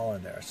 We're all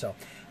in there. So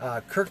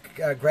Kirk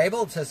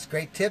Grable says,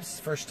 great tips,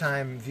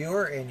 first-time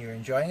viewer, and you're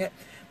enjoying it.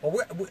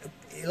 Well,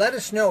 let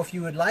us know if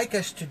you would like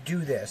us to do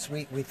this.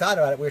 We thought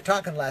about it. We were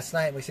talking last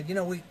night, and we said,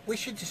 we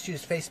should just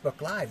use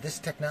Facebook Live. This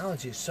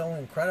technology is so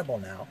incredible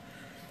now.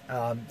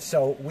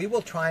 So we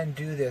will try and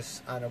do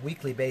this on a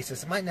weekly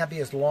basis. It might not be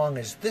as long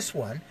as this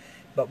one,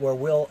 but where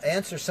we'll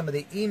answer some of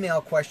the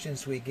email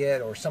questions we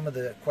get or some of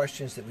the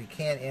questions that we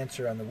can't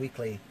answer on the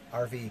weekly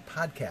RV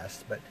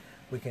podcast, but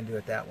we can do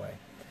it that way.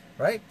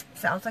 Right?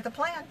 Sounds like a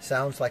plan.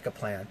 Sounds like a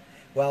plan.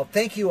 Well,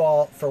 thank you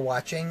all for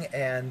watching,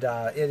 and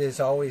it is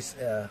always,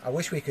 I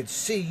wish we could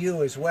see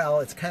you as well.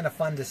 It's kind of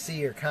fun to see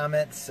your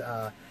comments.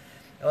 Well,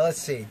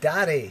 let's see.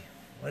 Dottie,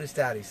 what does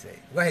Dottie say?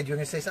 Go ahead, you were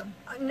going to say something?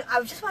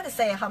 I just want to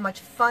say how much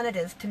fun it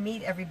is to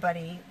meet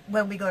everybody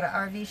when we go to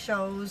RV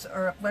shows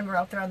or when we're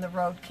out there on the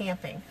road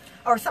camping.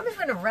 Or somebody's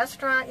in a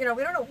restaurant, we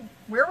don't know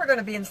where we're going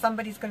to be, and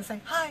somebody's going to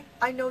say, "Hi,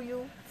 I know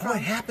you." Oh,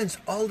 it happens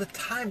all the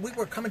time. We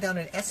were coming down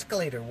an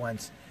escalator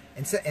once,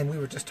 and we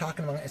were just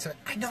talking about it, and said,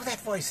 "I know that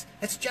voice.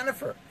 That's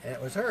Jennifer." And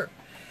it was her.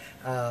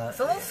 It's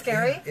a little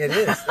scary. It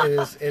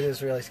is. It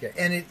is really scary.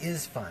 And it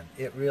is fun.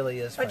 It really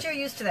is fun. But you're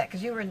used to that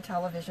because you were in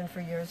television for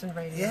years and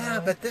radio.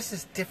 Yeah, but this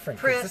is different.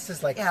 'Cause this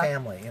is like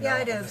family. Yeah,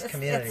 it is. This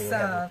community. It's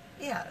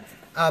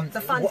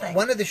a fun thing.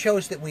 One of the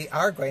shows that we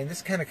are going,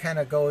 this kind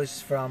of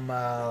goes from,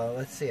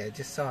 let's see, I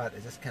just saw it.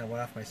 It just kind of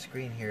went off my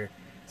screen here.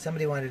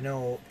 Somebody wanted to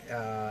know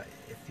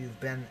if you've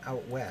been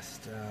out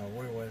west.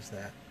 Where was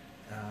that?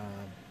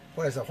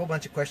 There's a whole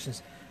bunch of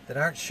questions that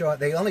aren't showing.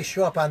 They only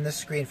show up on this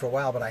screen for a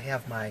while, but I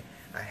have my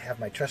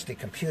trusty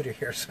computer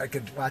here so I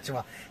can watch them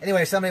all.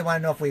 Anyway, somebody wanted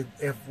to know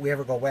if we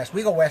ever go west.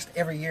 We go west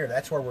every year.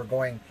 That's where we're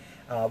going.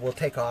 We'll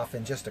take off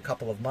in just a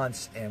couple of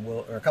months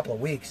or a couple of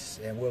weeks,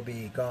 and we'll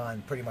be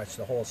gone pretty much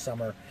the whole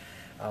summer.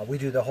 We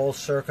do the whole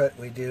circuit.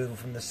 We do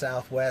from the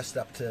southwest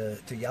up to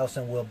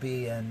Yeltsin. We'll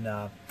be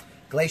in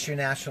Glacier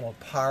National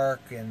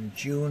Park in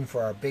June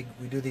for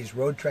we do these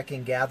road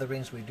trekking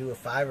gatherings. We do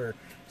 5 or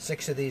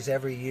 6 of these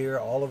every year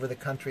all over the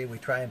country. We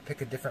try and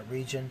pick a different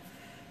region.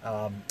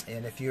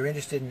 And if you're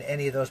interested in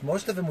any of those,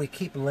 most of them we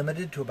keep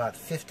limited to about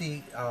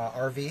 50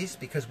 RVs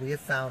because we have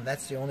found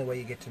that's the only way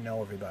you get to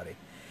know everybody.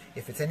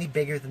 If it's any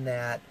bigger than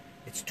that,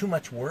 it's too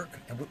much work.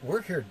 And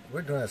we're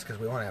doing this because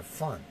we want to have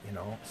fun,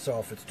 So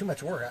if it's too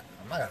much work,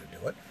 I'm not going to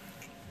do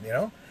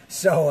it,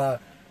 So,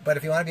 but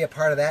if you want to be a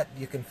part of that,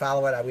 you can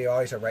follow it. We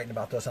always are writing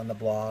about those on the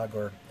blog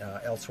or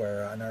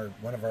elsewhere on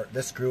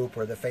this group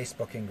or the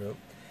Facebooking group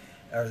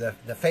or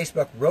the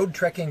Facebook road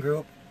trekking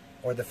group.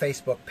 Or the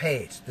Facebook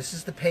page. This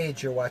is the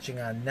page you're watching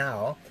on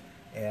now,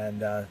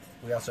 and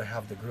we also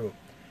have the group.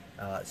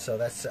 So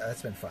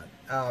that's been fun.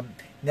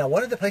 Now,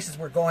 one of the places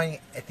we're going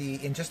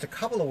in just a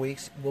couple of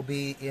weeks will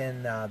be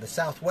in the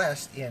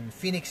Southwest in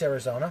Phoenix,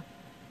 Arizona,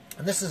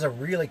 and this is a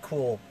really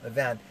cool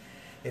event.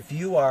 If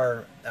you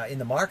are in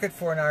the market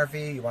for an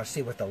RV, you want to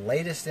see what the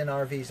latest in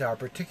RVs are,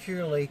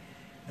 particularly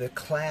the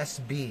Class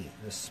B,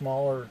 the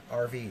smaller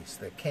RVs,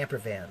 the camper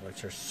van,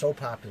 which are so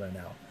popular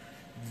now.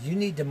 You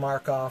need to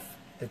mark off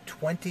the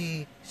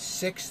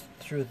 26th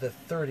through the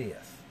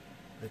 30th.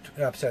 The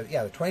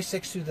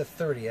 26th through the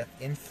 30th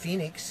in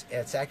Phoenix.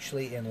 It's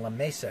actually in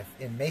Mesa,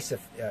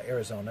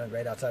 Arizona,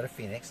 right outside of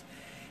Phoenix.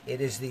 It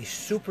is the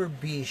Super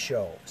B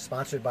show,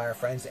 sponsored by our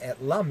friends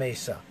at La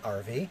Mesa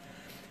RV.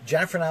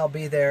 Jennifer and I will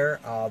be there.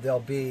 There'll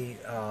be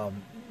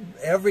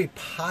every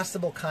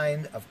possible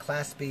kind of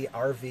Class B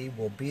RV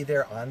will be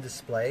there on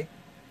display.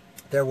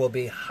 There will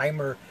be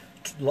Heimer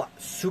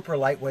super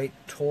lightweight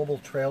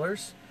towable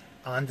trailers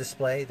on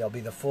display. There'll be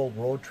the full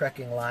road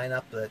trekking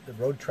lineup, the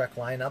road trek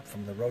lineup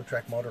from the Road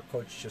Trek Motor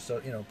Coach, just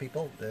so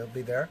people, they'll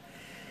be there.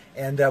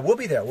 And we'll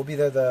be there. We'll be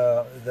there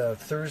the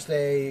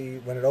Thursday,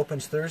 when it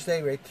opens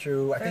Thursday, right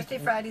through, Thursday,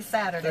 Friday,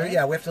 Saturday.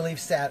 Yeah, we have to leave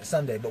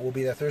Sunday, but we'll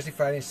be there Thursday,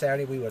 Friday, and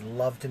Saturday. We would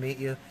love to meet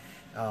you.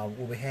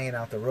 We'll be hanging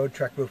out the Road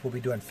Trek group. We'll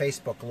be doing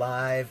Facebook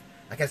Live.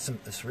 I got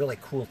this really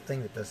cool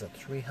thing that does a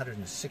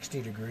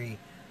 360-degree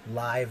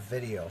live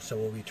video, so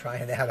we'll be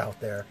trying that out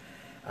there.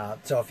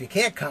 So if you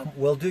can't come,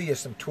 we'll do you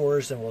some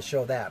tours and we'll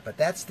show that. But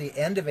that's the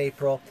end of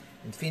April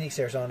in Phoenix,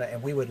 Arizona,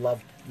 and we would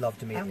love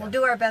to meet you. And we'll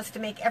do our best to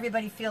make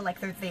everybody feel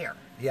like they're there.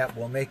 Yeah,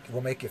 we'll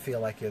make you feel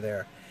like you're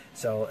there.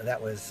 So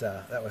that was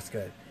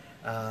good.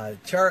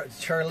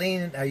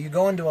 Charlene, are you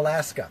going to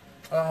Alaska?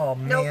 Oh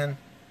man, nope,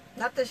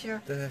 not this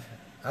year.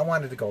 I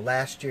wanted to go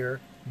last year.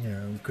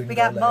 We couldn't. We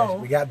got Bo.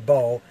 We got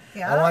Bo.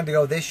 Yeah. I wanted to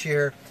go this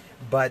year,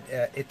 but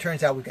it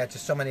turns out we've got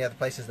just so many other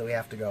places that we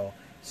have to go.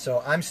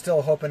 So I'm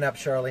still hoping up,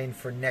 Charlene,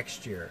 for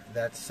next year.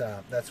 That's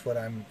what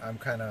I'm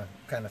kind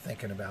of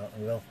thinking about.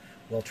 And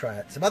we'll try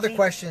it. Some other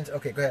questions.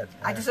 Okay, go ahead.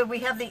 I just said we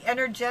have the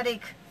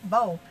energetic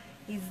Bo.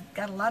 He's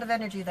got a lot of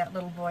energy, that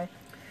little boy.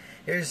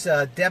 Here's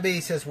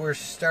Debbie says we're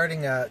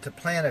starting to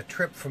plan a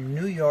trip from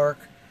New York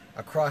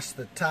across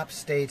the top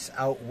states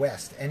out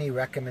west. Any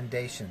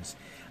recommendations?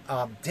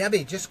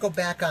 Debbie, just go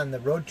back on the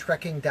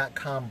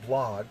roadtrekking.com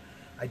blog.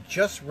 I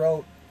just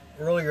wrote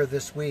earlier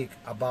this week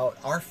about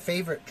our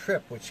favorite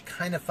trip, which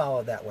kind of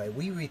followed that way.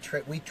 We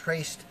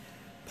traced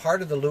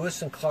part of the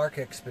Lewis and Clark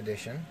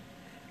expedition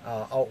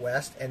out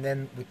west, and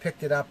then we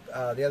picked it up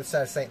the other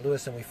side of St.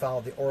 Louis, and we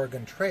followed the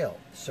Oregon Trail.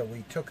 So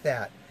we took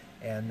that,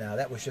 and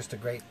that was just a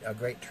great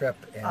trip.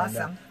 And,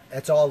 awesome.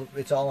 It's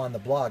all on the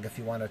blog if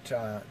you want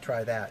to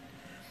try that.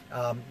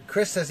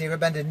 Chris says, have you ever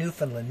been to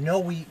Newfoundland? No,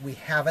 we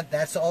haven't.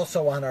 That's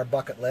also on our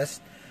bucket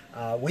list.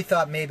 We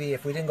thought maybe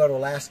if we didn't go to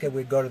Alaska,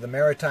 we'd go to the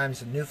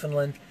Maritimes in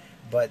Newfoundland.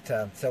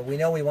 But so we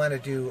know we want to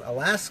do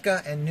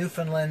Alaska and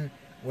Newfoundland.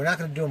 We're not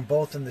going to do them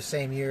both in the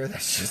same year.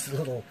 That's just a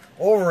little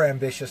over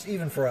ambitious,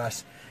 even for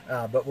us.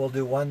 But we'll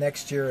do one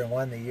next year and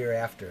one the year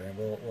after, and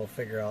we'll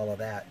figure all of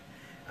that.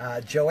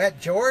 Joette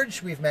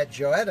George, we've met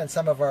Joette on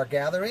some of our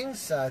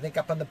gatherings. I think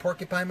up on the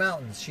Porcupine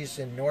Mountains. She's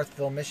in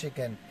Northville,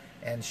 Michigan,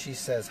 and she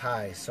says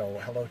hi. So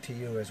hello to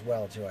you as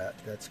well, Joette.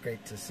 That's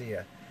great to see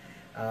you.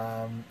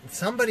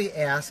 Somebody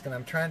asked, and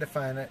I'm trying to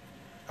find it.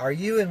 Are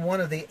you in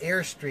one of the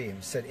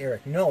Airstreams? Said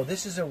Eric. No,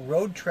 this is a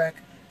Road Trek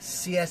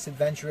CS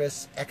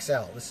Adventurous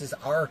XL. This is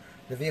the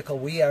vehicle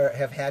we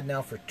have had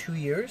now for 2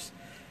 years,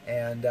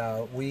 and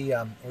we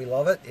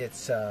love it.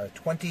 It's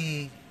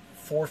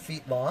 24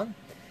 feet long,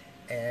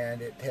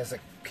 and it has a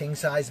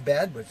king-size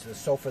bed, which the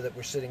sofa that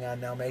we're sitting on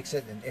now makes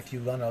it. And if you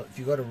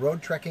go to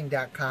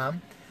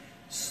roadtrekking.com,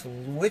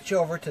 switch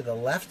over to the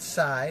left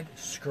side,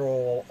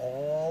 scroll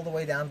all the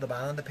way down to the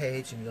bottom of the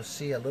page, and you'll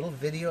see a little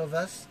video of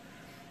us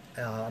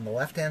on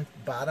the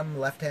bottom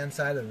left-hand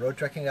side of the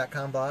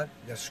roadtrekking.com blog.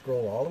 Just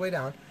scroll all the way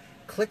down,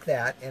 click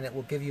that, and it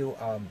will give you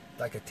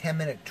like a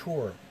 10-minute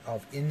tour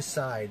of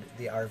inside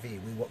the RV.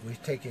 We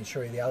take you and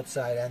show you the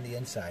outside and the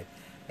inside,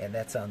 and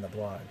that's on the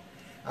blog.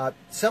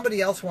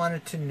 Somebody else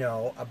wanted to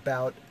know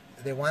about,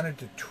 they wanted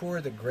to tour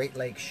the Great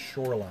Lakes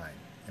shoreline,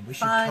 and we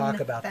should talk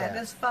about that.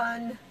 That is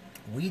fun.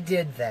 We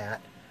did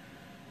that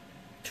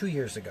 2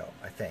 years ago,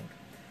 I think,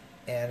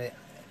 and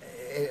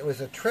it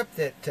was a trip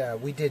that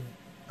we did.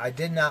 I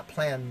did not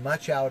plan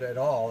much out at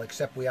all,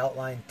 except we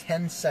outlined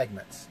 10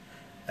 segments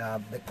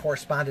that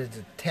corresponded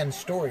to 10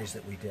 stories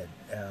that we did.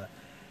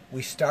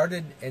 We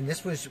started, and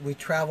we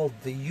traveled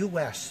the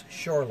U.S.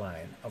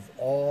 shoreline of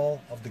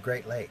all of the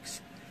Great Lakes.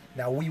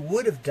 Now, we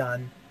would have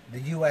done the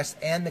U.S.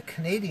 and the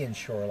Canadian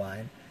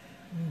shoreline,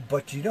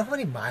 but do you know how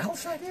many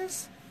miles that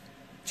is?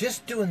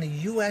 Just doing the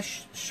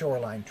U.S.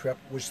 shoreline trip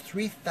was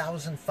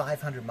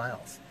 3,500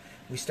 miles.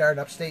 We started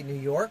upstate New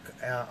York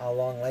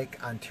along Lake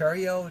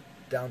Ontario,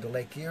 down to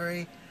Lake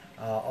Erie,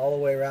 all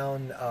the way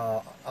around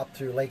up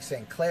through Lake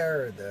St.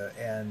 Clair,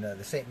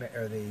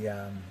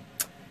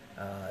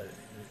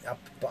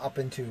 up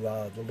into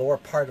the lower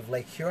part of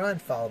Lake Huron,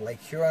 followed Lake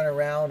Huron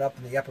around up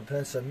in the Upper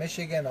Peninsula of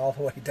Michigan, all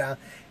the way down.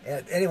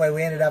 And anyway,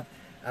 we ended up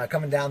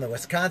coming down the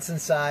Wisconsin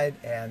side,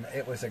 and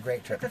it was a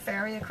great trip. Took the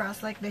ferry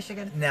across Lake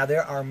Michigan. Now,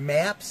 there are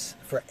maps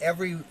for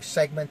every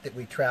segment that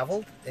we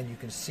traveled, and you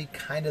can see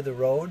kind of the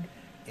road.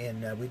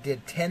 And we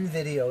did 10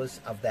 videos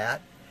of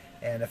that.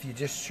 And if you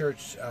just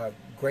search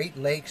Great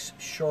Lakes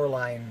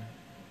Shoreline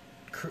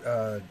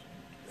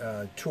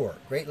Tour,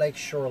 Great Lakes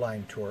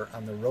Shoreline Tour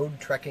on the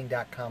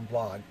roadtrekking.com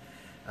blog,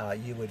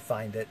 you would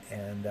find it,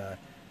 and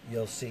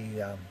you'll see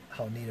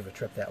how neat of a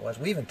trip that was.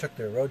 We even took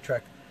the road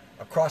trek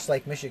across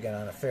Lake Michigan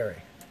on a ferry.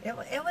 It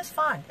was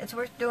fun. It's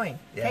worth doing.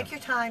 Yeah. Take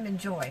your time,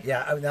 enjoy.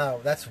 Yeah, no,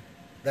 that's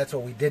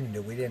what we didn't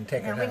do. We didn't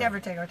take our time. We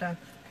never take our time.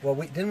 Well,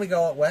 didn't we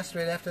go out west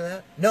right after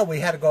that? No, we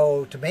had to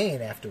go to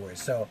Maine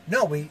afterwards. So,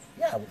 no,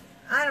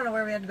 I don't know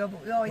where we had to go,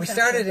 but we always we had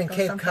started to in go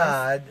Cape someplace.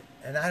 Cod,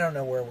 and I don't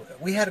know where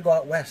we had to go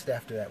out west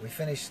after that. We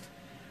finished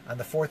on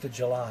the 4th of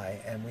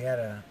July, and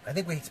I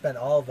think we spent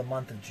all of the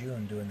month of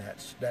June doing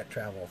that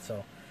travel.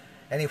 So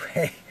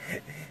anyway,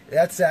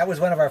 that was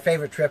one of our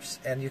favorite trips,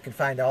 and you can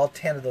find all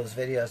 10 of those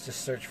videos.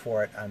 Just search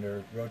for it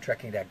under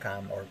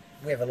roadtrekking.com, or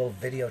we have a little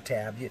video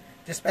tab. You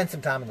just spend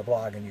some time on the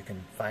blog, and you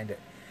can find it.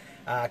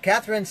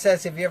 Catherine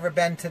says, have you ever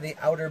been to the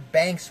Outer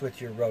Banks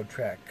with your road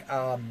trek?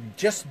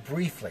 Just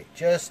briefly,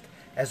 just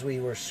as we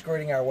were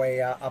skirting our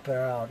way up and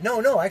around.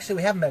 No, actually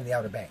we haven't been to the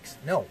Outer Banks.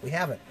 No, we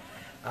haven't.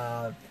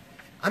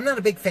 I'm not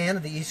a big fan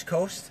of the East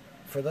Coast.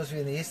 For those of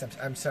you in the East,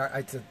 I'm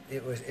sorry,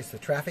 it's the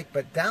traffic.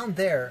 But down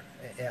there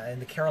in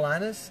the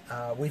Carolinas,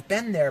 we've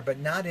been there, but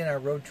not in our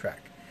road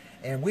trek.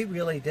 And we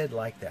really did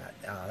like that.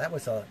 That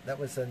was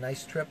a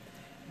nice trip.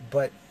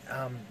 But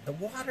the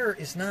water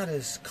is not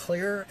as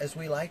clear as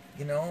we like.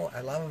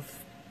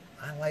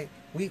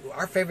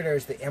 Our favorite area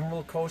is the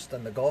Emerald Coast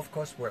on the Gulf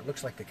Coast, where it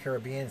looks like the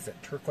Caribbean. It's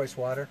that turquoise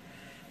water.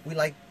 We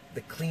like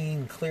the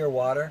clean, clear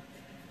water.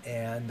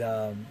 And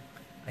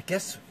I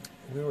guess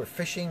we were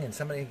fishing, and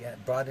somebody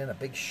brought in a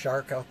big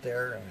shark out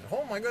there. And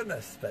oh my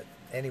goodness! But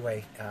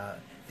anyway,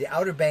 the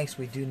Outer Banks,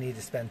 we do need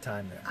to spend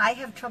time there. I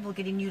have trouble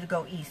getting you to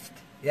go east.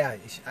 Yeah,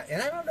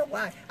 and I don't know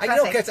why.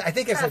 Traffic. I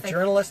think as a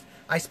journalist,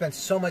 I spent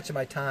so much of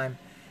my time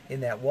in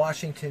that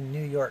Washington,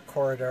 New York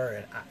corridor,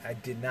 and I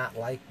did not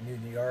like New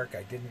York.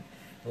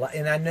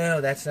 And I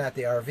know that's not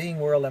the RVing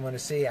world I'm going to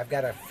see. I've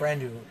got a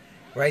friend who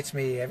writes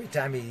me every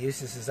time he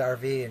uses his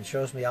RV and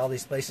shows me all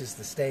these places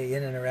to stay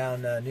in and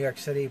around New York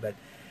City. But,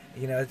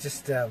 it's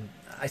just,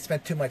 I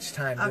spent too much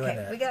time doing that.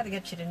 Okay, we got to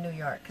get you to New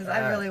York, because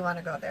I really want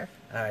to go there.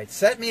 All right,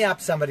 set me up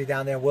somebody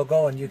down there. We'll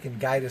go, and you can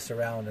guide us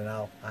around,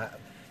 and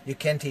you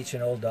can teach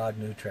an old dog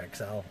new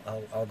tricks.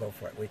 I'll go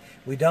for it.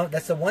 We don't.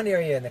 That's the one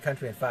area in the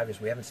country in 5 years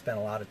we haven't spent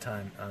a lot of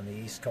time on the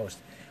East Coast.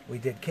 We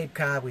did Cape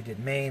Cod, we did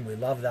Maine, we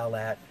loved all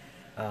that.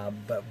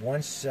 But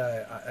once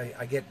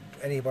I get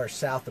anywhere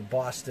south of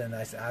Boston,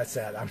 I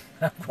said I'm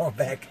going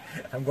back.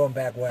 I'm going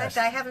back In west.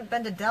 fact, I haven't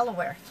been to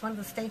Delaware. It's one of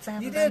the states I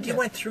haven't You been did. to. You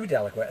went through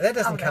Delaware. That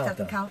doesn't that count,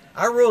 doesn't though. count.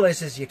 Our rule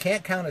is you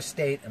can't count a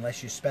state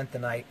unless you spent the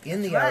night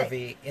in That's the right.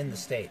 RV in the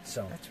state.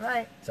 So That's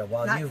right. So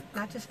while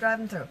not just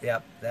driving through.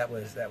 Yep, that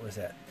was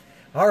it.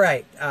 All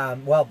right.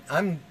 Well,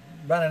 I'm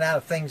running out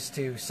of things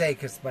to say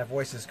because my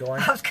voice is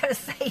going. I was going to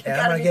say you And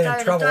got I'm to going be to get in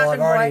tired trouble. of I've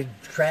talking, already boy.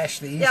 trashed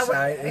the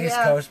Yeah, East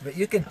yeah. Coast, but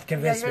you can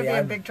convince you're me gonna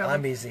be in big trouble.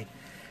 I'm easy.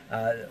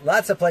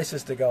 Lots of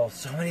places to go.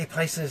 So many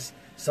places,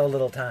 so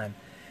little time.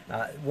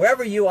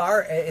 Wherever you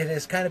are, it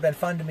has kind of been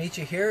fun to meet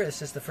you here.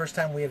 This is the first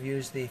time we have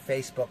used the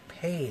Facebook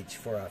page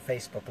for a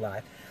Facebook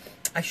Live.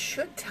 I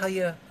should tell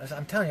you,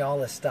 I'm telling you all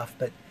this stuff,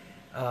 but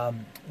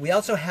we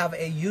also have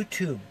a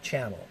YouTube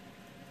channel.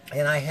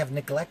 And I have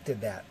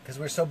neglected that because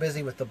we're so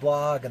busy with the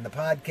blog and the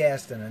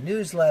podcast and a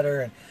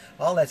newsletter and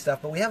all that stuff.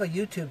 But we have a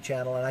YouTube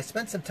channel, and I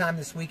spent some time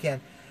this weekend.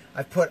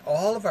 I've put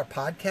all of our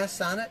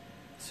podcasts on it,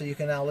 so you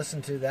can now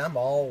listen to them,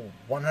 all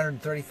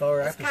 134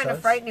 It's episodes. kind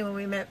of frightening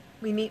when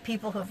we meet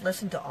people who have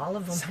listened to all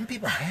of them. Some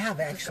people have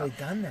actually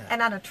done that.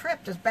 And on a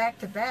trip, just back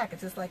to back,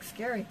 it's just like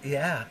scary.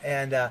 Yeah,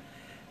 and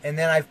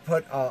then I've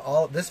put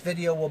all this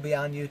video will be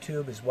on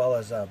YouTube as well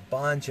as a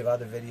bunch of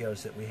other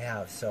videos that we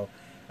have. So,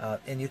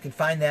 and you can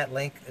find that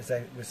link, as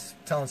I was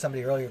telling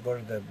somebody earlier, go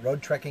to the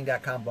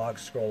roadtrekking.com blog,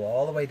 scroll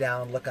all the way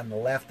down, look on the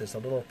left, there's a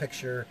little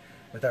picture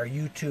with our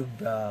YouTube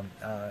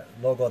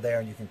logo there,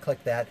 and you can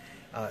click that.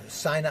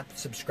 Sign up,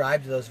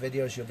 subscribe to those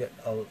videos, you'll get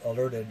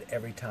alerted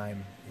every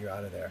time you're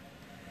out of there.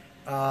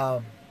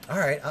 All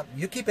right,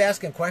 you keep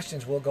asking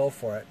questions, we'll go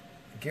for it.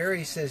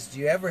 Gary says, do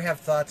you ever have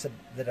thoughts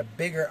that a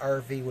bigger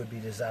RV would be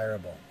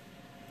desirable?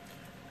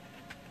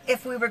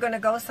 If we were going to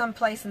go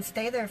someplace and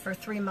stay there for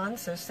 3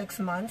 months or 6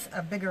 months,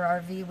 a bigger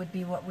RV would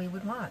be what we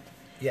would want.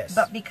 Yes.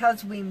 But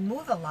because we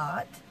move a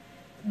lot,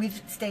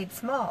 we've stayed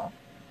small.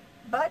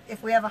 But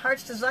if we have a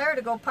heart's desire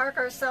to go park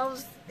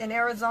ourselves in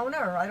Arizona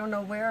or I don't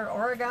know where,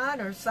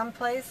 Oregon or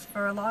someplace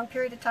for a long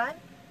period of time,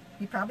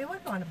 you probably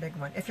would want a big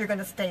one if you're going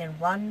to stay in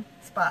one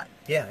spot.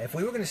 Yeah, if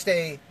we were going to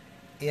stay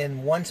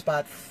in one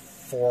spot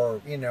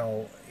for,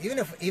 even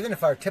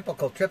if our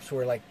typical trips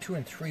were like 2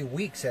 and 3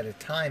 weeks at a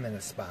time in a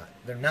spot,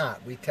 they're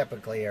not. We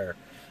typically are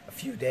a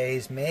few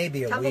days,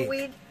 maybe a week.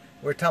 Tumbleweed?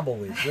 We're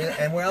tumbleweeds,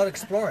 and we're out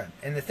exploring.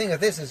 And the thing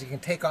of this is you can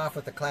take off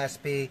with the Class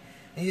B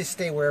and you just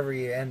stay wherever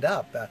you end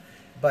up.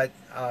 But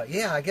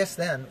yeah, I guess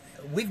then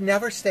we've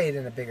never stayed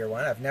in a bigger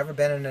one. I've never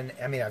been in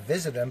I've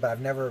visited them, but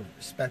I've never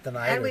spent the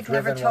night And or we've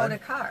driven never towed one. a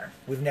car.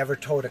 We've never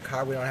towed a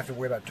car. We don't have to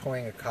worry about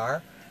towing a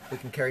car. We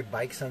can carry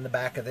bikes on the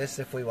back of this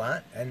if we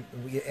want, and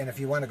if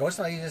you want to go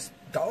somewhere, you just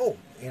go.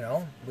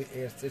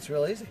 It's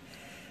real easy.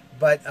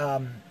 But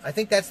I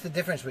think that's the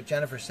difference. What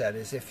Jennifer said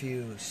is if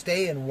you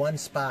stay in one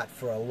spot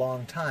for a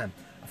long time,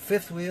 a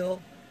fifth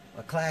wheel,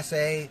 a Class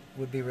A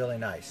would be really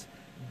nice.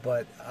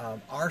 But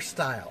our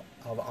style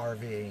of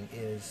RVing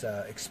is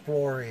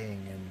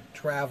exploring and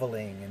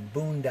traveling and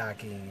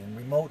boondocking and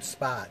remote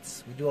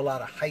spots. We do a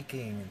lot of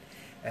hiking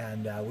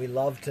and we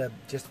love to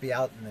just be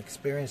out and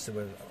experience it.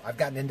 I've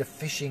gotten into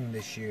fishing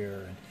this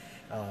year,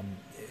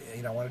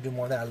 and I want to do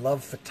more of that. I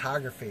love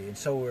photography, and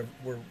so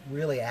we're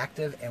really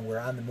active and we're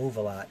on the move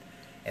a lot,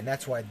 and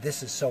that's why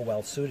this is so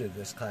well suited,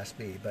 this Class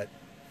B. But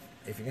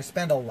if you're going to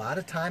spend a lot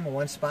of time in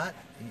one spot,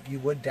 you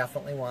would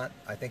definitely want,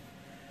 I think,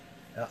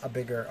 a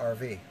bigger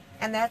RV.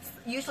 And that's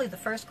usually the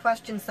first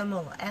question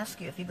someone will ask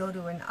you if you go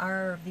to an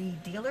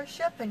RV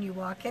dealership and you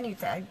walk in. You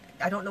say,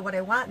 I don't know what I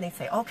want. And they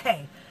say,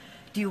 okay,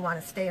 do you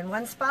want to stay in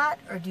one spot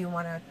or do you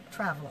want to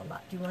travel a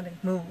lot? Do you want to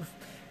move?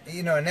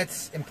 And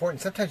that's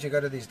important. Sometimes you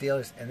go to these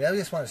dealers and they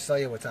just want to sell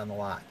you what's on the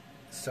lot.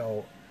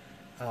 So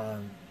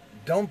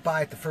don't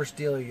buy at the first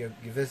dealer you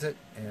visit.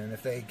 And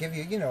if they give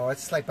you,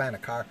 it's like buying a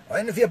car.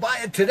 And if you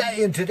buy it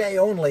today and today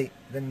only,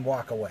 then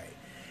walk away.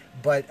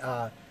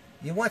 But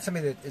you want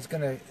somebody that is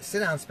going to sit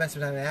down and spend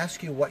some time and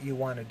ask you what you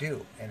want to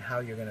do and how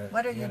you're going to.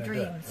 What are your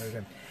dreams?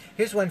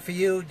 Here's one for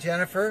you,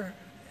 Jennifer.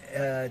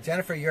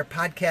 Jennifer, your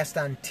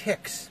podcast on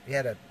ticks. You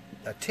had a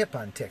tip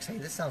on ticks. Hey,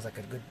 this sounds like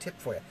a good tip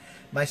for you.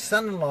 My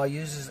son-in-law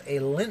uses a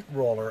lint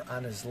roller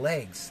on his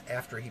legs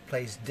after he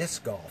plays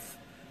disc golf.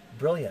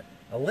 Brilliant.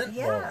 A lint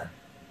roller.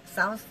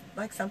 Sounds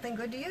like something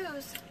good to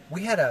use.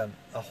 We had a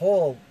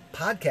whole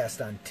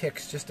podcast on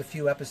ticks just a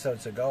few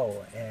episodes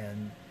ago,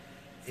 and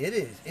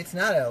it's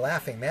not a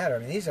laughing matter. I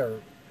mean, this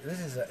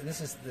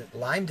is the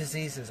Lyme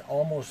disease is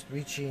almost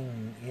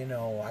reaching, I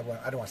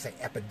don't want to say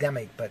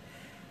epidemic, but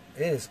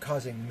it is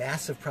causing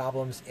massive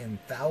problems in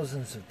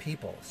thousands of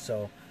people.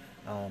 So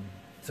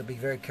be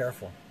very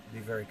careful. Be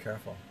very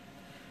careful.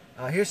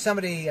 Here's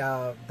somebody,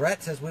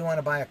 Brett says, we want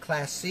to buy a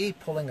Class C,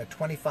 pulling a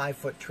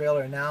 25-foot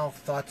trailer now.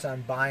 Thoughts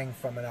on buying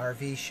from an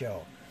RV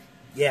show?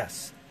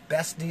 Yes.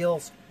 Best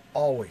deals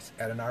always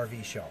at an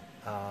RV show.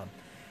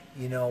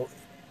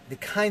 The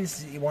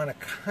kinds that you want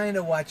to kind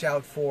of watch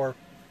out for,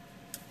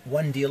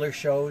 one dealer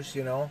shows,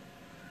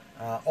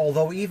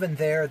 although even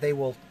there they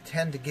will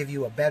tend to give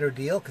you a better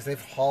deal because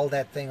they've hauled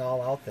that thing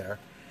all out there.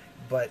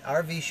 But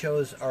RV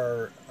shows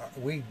are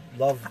we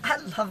love. I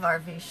love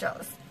RV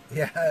shows.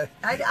 Yeah.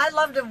 I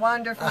love to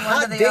wander from A one to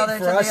hot the date other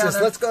for to us the is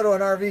other. let's go to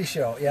an RV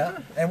show. Yeah,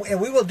 and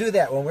we will do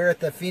that when we're at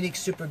the Phoenix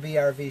Super Bee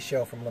RV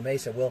show from La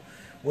Mesa.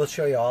 We'll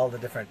show you all the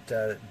different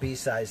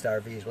bee-sized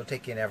RVs. We'll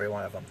take you in every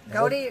one of them.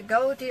 And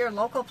Go to your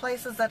local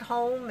places at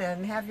home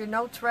and have your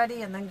notes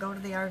ready, and then go to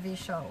the RV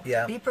show.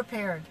 Yeah. Be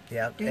prepared.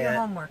 Yeah, Do your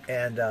homework.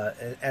 And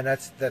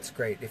that's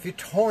great. If you're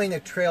towing a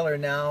trailer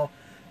now,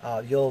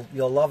 you'll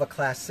love a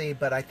Class C.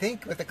 But I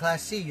think with the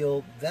Class C,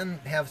 you'll then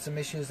have some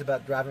issues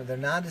about driving. They're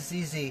not as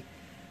easy.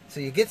 So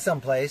you get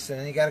someplace, and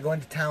then you got to go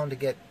into town to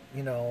get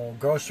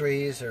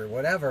groceries or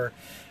whatever.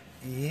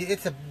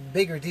 It's a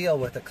bigger deal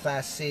with a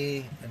Class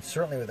C, and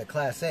certainly with a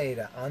Class A,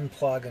 to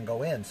unplug and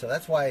go in. So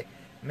that's why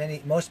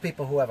most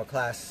people who have a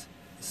Class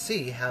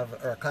C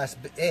or a Class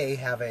A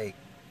have a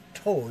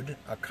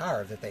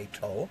car that they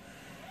tow,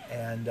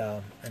 and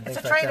It's things a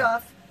like that.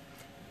 trade-off.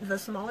 The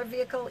smaller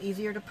vehicle,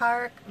 easier to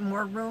park,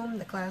 more room,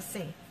 the Class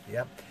C.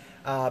 Yep.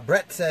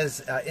 Brett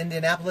says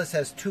Indianapolis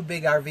has 2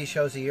 big RV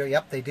shows a year.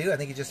 Yep, they do. I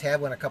think he just had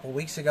one a couple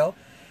weeks ago.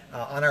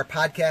 On our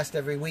podcast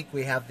every week,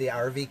 we have the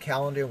RV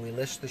calendar. We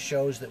list the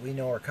shows that we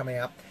know are coming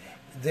up.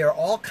 They're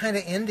all kind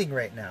of ending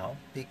right now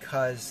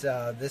because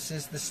this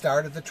is the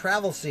start of the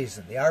travel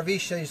season. The RV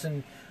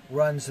season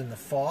runs in the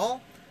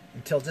fall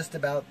until just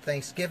about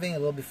Thanksgiving, a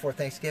little before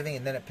Thanksgiving,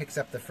 and then it picks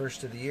up the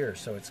first of the year.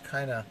 So it's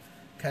kind of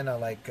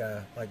like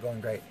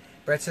going great.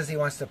 Brett says he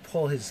wants to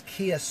pull his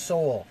Kia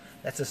Soul.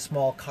 That's a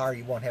small car.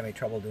 You won't have any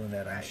trouble doing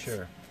that, I'm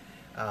sure.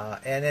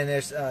 And then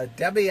there's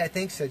Debbie, I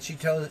think, said she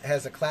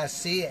has a Class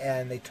C,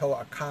 and they tow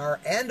a car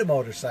and a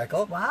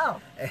motorcycle.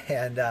 Wow.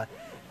 And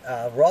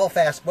Rolf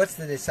asked, what's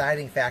the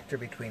deciding factor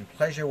between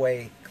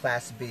Pleasureway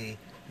Class B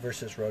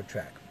versus Road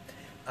Track?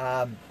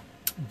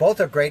 Both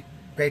are great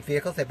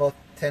vehicles. They both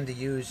tend to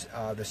use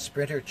the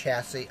Sprinter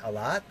chassis a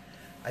lot.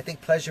 I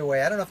think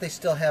Pleasureway, I don't know if they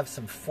still have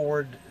some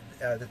Ford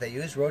that they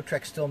use. Road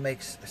Track still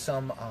makes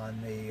some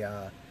on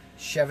the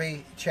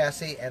Chevy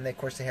chassis, and of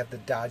course they have the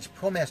Dodge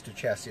ProMaster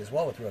chassis as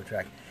well with Road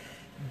Track.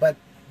 But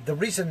the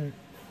reason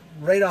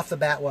right off the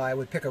bat why I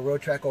would pick a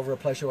Road Track over a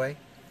Pleasureway,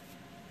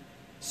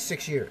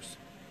 6 years.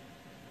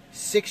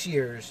 6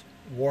 years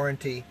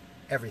warranty,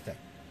 everything.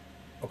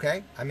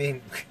 Okay? I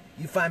mean,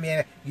 you find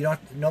me,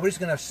 nobody's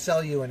going to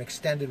sell you an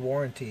extended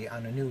warranty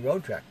on a new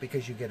Road Track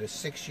because you get a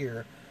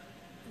 6-year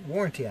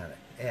warranty on it.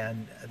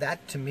 And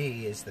that to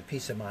me is the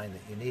peace of mind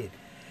that you need.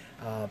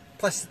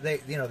 Plus,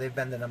 they've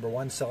been the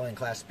 #1 selling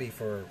Class B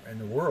in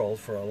the world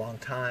for a long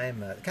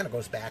time. It kind of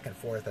goes back and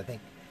forth. I think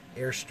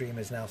Airstream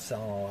is now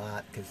selling a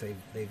lot because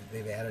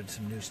they've added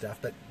some new stuff.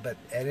 But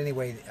at any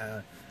rate,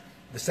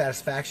 the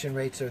satisfaction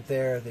rates are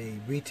there. The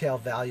retail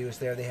value is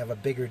there. They have a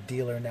bigger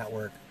dealer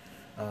network.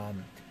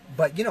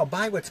 But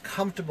buy what's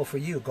comfortable for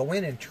you. Go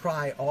in and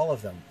try all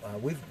of them.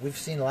 We've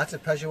seen lots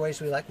of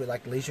Pleasureways we like. We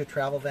like leisure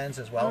travel vans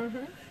as well.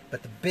 Mm-hmm.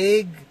 But the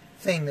big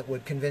thing that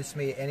would convince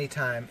me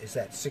anytime is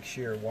that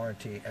 6-year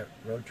warranty at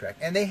Road Track.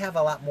 And they have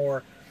a lot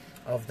more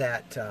of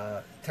that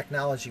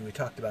technology we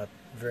talked about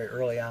very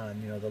early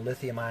on. The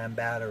lithium-ion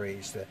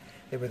batteries.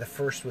 They were the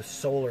first with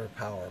solar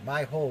power.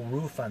 My whole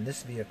roof on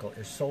this vehicle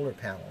is solar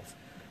panels.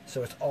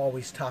 So it's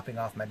always topping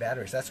off my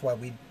batteries. That's why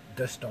we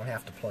just don't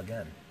have to plug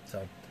in.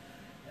 So,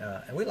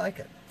 and we like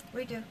it.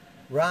 We do.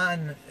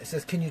 Ron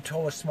says, can you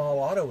tow a small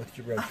auto with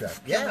your Road Track?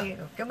 Yeah.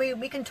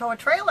 We can tow a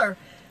trailer.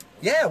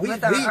 Yeah,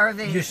 with our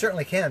RV. You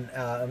certainly can,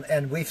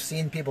 and we've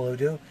seen people who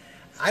do.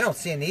 I don't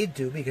see a need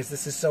to because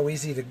this is so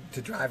easy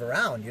to drive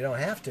around. You don't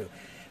have to.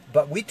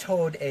 But we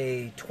towed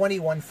a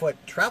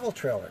 21-foot travel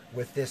trailer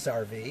with this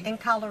RV. In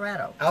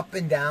Colorado. Up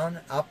and down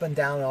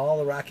all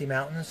the Rocky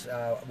Mountains.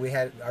 We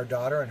had our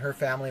daughter and her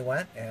family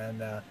went,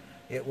 and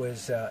it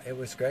was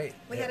great.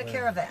 We had a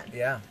caravan.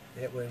 Yeah,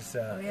 it was.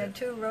 We had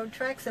 2 Road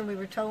Tracks, and we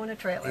were towing a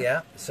trailer.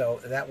 Yeah,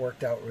 so that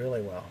worked out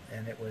really well,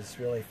 and it was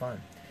really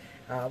fun.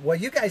 Well,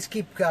 you guys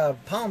keep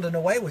pounding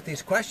away with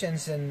these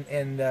questions,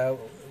 and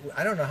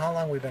I don't know how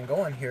long we've been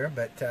going here,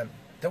 but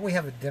don't we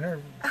have a dinner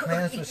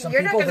plans with some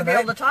You're people tonight? not going to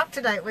be able to talk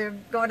tonight. We're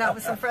going out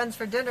with some friends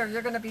for dinner.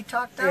 You're going to be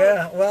talked out.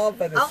 Yeah, well,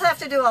 but I'll have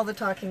to do all the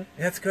talking.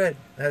 That's good.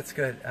 That's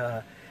good.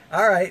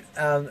 All right.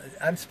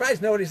 I'm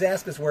surprised nobody's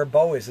asked us where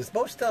Bo is. Is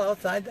Bo still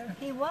outside there?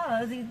 He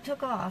was. He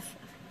took off.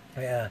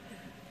 Yeah.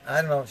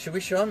 I don't know. Should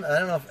we show him? I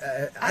don't know.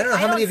 I don't know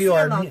how many of you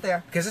are out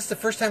there, because this is the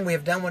first time we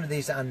have done one of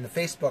these on the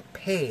Facebook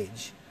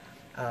page.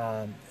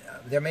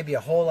 There may be a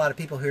whole lot of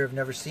people here who have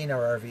never seen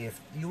our RV. If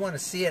you want to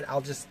see it,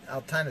 I'll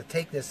kind of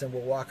take this and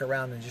we'll walk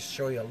around and just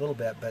show you a little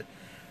bit. But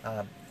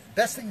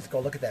best thing is go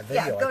look at that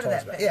video. Yeah, go to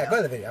that video. Yeah, go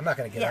to the video. I'm not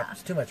going to get up.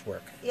 It's too much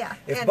work. Yeah.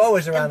 If Bo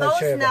is around, I'll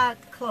show you. Bo's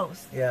not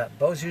close. Yeah,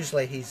 Bo's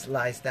usually he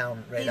lies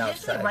down right outside.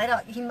 He's usually right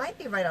out. He might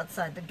be right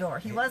outside the door.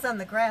 He was on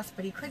the grass,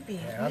 but he could be.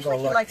 Yeah, usually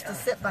he likes to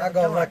sit by the door.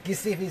 door. I'll go look. You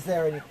see if he's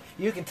there, and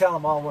you can tell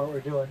him all what we're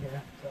doing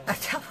here. So. I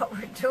tell what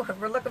we're doing.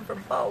 We're looking for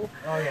Bo.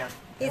 Oh yeah.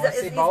 He's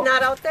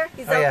not out there?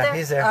 He's out there? Yeah,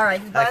 he's there. All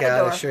right, he's by the door.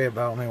 I'll show you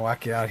Bo. Let me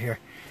walk you out here.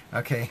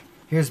 Okay,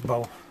 here's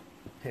Bo.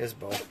 Here's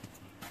Bo.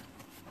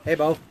 Hey,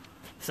 Bo.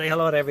 Say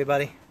hello to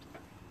everybody.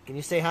 Can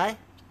you say hi?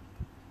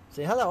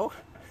 Say hello.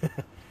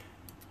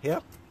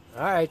 Yep,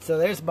 All right, so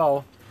there's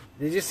Bo.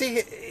 Did you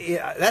see?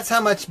 Yeah, that's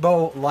how much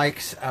Bo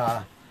likes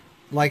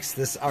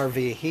this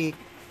RV. He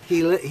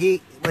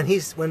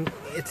when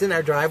it's in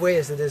our driveway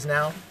as it is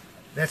now,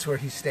 that's where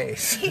he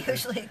stays. He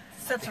usually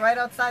sits right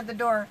outside the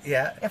door.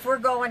 Yeah. If we're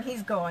going,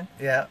 he's going.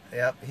 Yeah,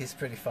 yep. He's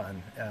pretty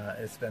fun.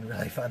 It's been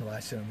really fun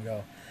watching him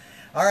go.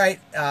 All right.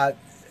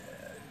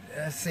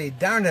 Let's see.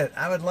 Darn it!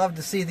 I would love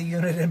to see the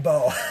unit in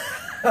Bo.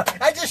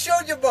 I just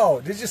showed you Bo.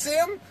 Did you see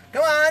him?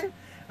 Come on.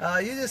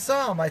 You just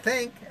saw him, I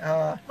think.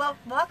 Well,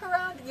 walk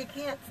around. You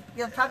can't.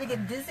 You'll probably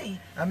get dizzy.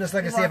 I'm just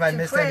looking to see if I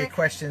missed any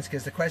questions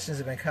because the questions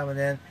have been coming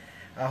in.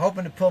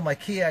 Hoping to pull my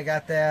key. I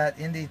got that.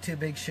 Indy 2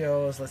 big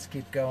shows. Let's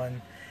keep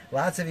going.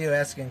 Lots of you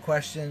asking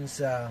questions.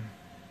 Let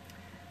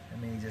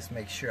me just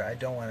make sure. I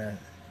don't want to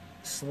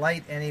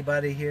slight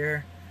anybody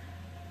here.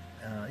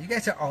 You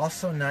guys are all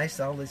so nice.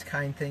 All these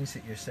kind things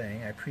that you're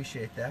saying. I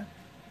appreciate that.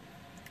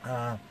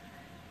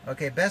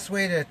 Okay, best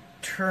way to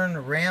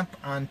turn ramp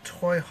on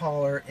toy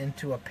hauler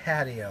into a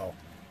patio.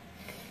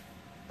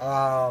 We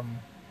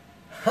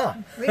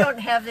don't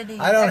have any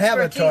I don't have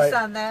a toy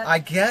on that. I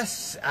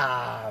guess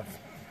I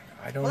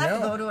don't we'll know.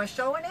 have to go to a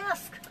show and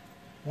ask.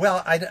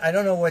 Well, I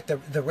don't know what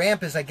the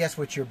ramp is. I guess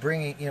what you're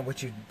bringing,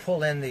 what you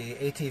pull in the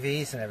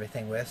ATVs and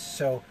everything with.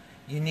 So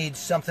you need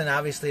something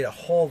obviously to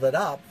hold it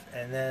up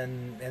and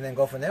then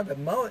go from there. But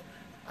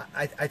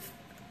I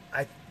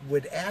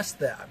would ask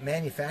the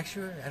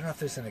manufacturer. I don't know if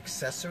there's an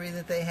accessory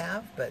that they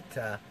have, but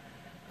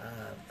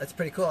that's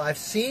pretty cool. I've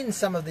seen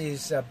some of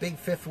these big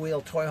fifth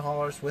wheel toy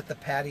haulers with the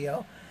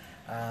patio.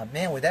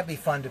 Man, would that be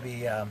fun to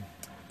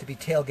be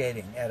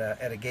tailgating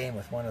at a game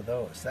with one of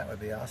those? That would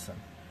be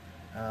awesome.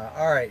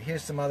 All right,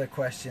 here's some other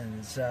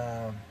questions.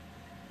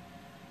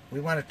 We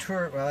want to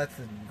tour. Well, that's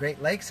the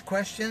Great Lakes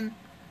question.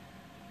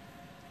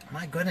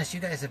 My goodness, you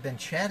guys have been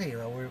chatty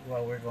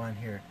while we're going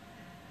here.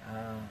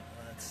 I'm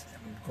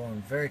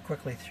going very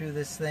quickly through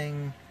this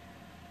thing.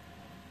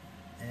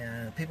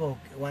 And people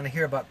want to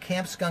hear about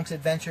Camp Skunk's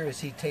adventure as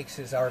he takes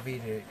his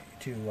RV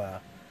to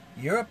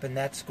Europe, and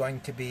that's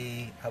going to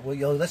be.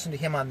 You'll listen to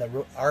him on the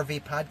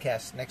RV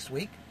podcast next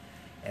week,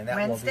 and that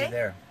Wednesday? will be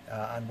there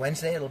on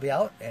Wednesday. It'll be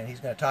out, and he's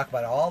going to talk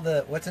about all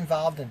what's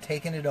involved in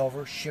taking it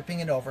over,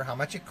 shipping it over, how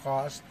much it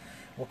costs,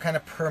 what kind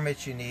of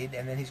permits you need,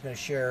 and then he's going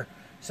to share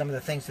some of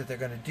the things that they're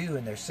going to do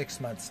in their 6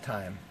 months'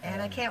 time.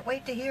 And I can't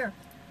wait to hear.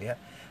 Yeah.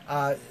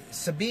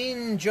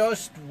 Sabine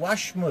Jost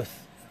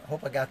Washmuth,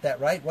 hope I got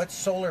that right. What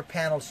solar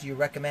panels do you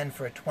recommend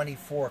for a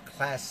 24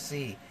 Class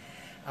C?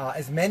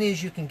 As many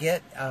as you can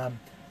get.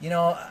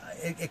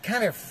 It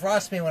kind of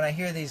frosts me when I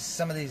hear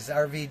some of these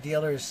RV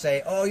dealers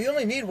say, oh, you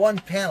only need one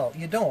panel.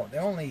 You don't.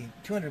 They're only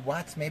 200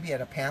 watts maybe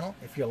at a panel,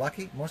 if you're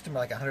lucky. Most of them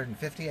are like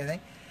 150, I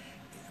think.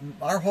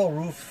 Our whole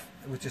roof,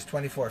 which is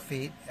 24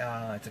 feet,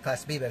 it's a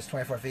Class B, but it's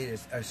 24 feet,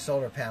 is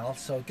solar panels.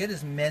 So get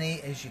as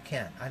many as you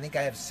can. I think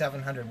I have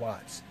 700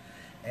 watts,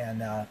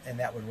 and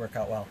that would work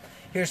out well.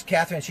 Here's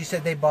Catherine. She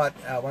said they bought,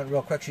 went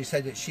real quick, she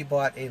said that she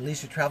bought a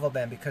Leisure Travel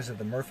Bed because of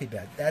the Murphy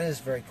bed. That is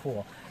very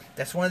cool.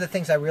 That's one of the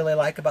things I really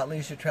like about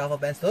Leisure Travel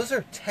Beds. Those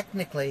are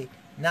technically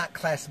not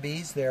Class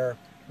Bs. They're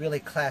really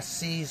Class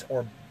Cs,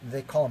 or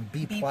they call them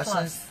B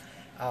pluses.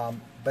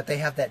 But they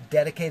have that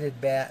dedicated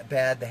bed.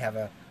 They have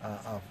a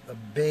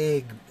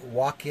big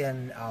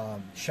walk-in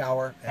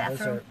shower,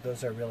 and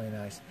those are really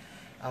nice.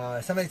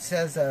 Somebody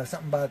says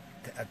something about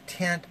a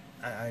tent.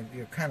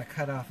 You're kind of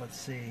cut off. Let's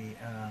see.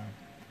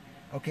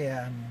 Okay,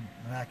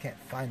 I can't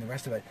find the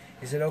rest of it.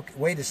 Is it okay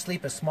way to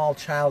sleep a small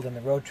child in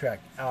the road trek?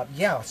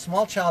 Yeah,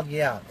 small child.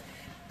 Yeah,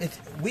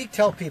 we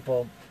tell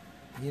people,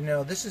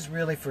 this is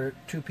really for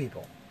 2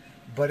 people,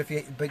 but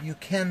you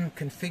can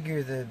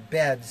configure the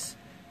beds,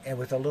 and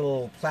with a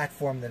little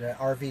platform that an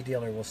RV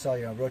dealer will sell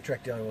you, a road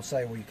trek dealer will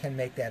sell you, where you can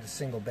make that a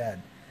single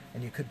bed,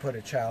 and you could put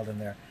a child in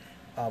there.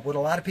 What a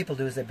lot of people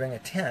do is they bring a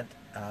tent.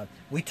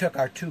 We took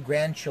our 2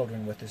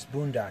 grandchildren with us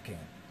boondocking.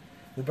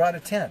 We brought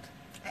a tent.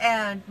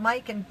 And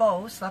Mike and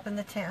Bo slept in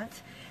the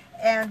tent,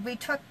 and we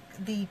took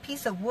the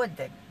piece of wood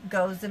that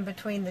goes in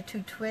between the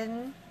 2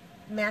 twin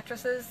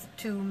mattresses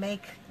to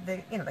make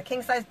the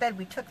king size bed.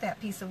 We took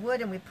that piece of wood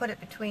and we put it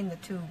between the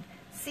 2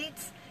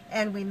 seats,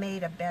 and we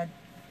made a bed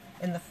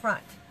in the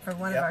front for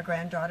one of our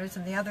granddaughters,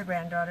 and the other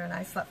granddaughter and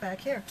I slept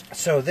back here.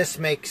 So this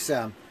makes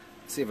let's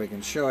see if I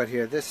can show it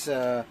here. This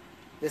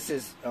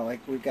is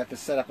like we've got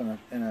this set up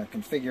in a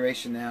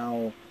configuration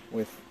now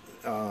with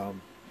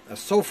a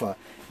sofa,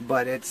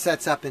 but it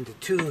sets up into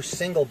 2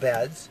 single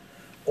beds,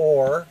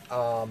 or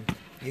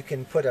you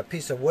can put a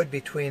piece of wood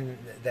between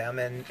them,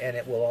 and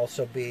it will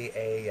also be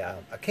a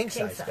king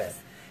size bed.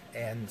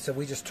 And so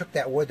we just took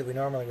that wood that we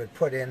normally would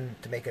put in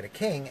to make it a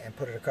king and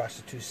put it across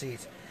the 2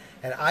 seats.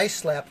 And I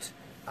slept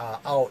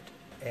out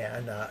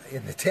and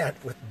in the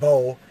tent with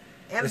Bo.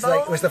 It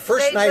was the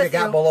first night it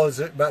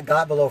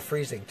got below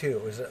freezing too.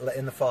 It was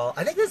in the fall.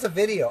 I think there's a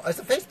video. There's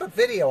a Facebook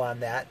video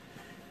on that,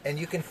 and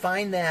you can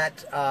find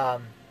that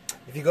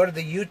if you go to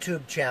the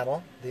YouTube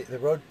channel, the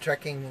road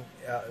trekking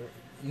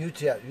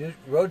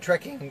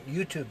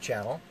YouTube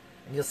channel,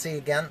 and you'll see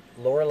again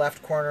lower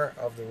left corner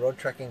of the road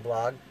trekking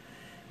blog.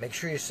 make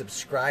sure you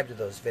subscribe to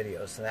those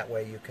videos, and that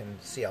way you can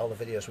see all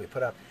the videos we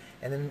put up.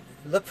 And then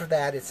look for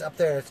that. It's up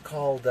there. It's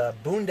called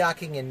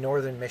Boondocking in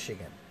Northern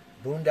Michigan.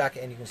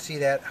 Boondock, and you can see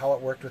that, how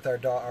it worked with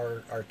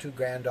our two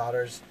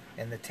granddaughters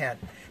in the tent.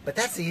 But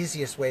that's the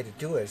easiest way to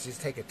do it, is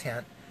just take a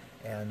tent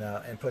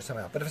and put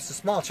something out. But if it's a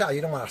small child,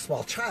 you don't want a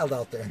small child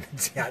out there in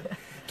the tent,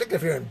 particularly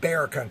if you're in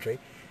bear country.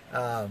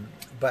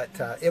 But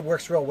it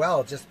works real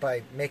well just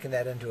by making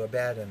that into a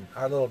bed. And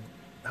our little,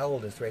 how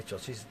old is Rachel?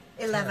 She's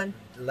 11.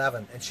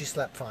 11, and she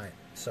slept fine.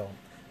 So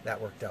that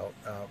worked out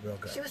real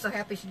good. She was so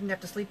happy she didn't have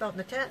to sleep out in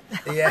the tent.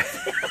 Yeah,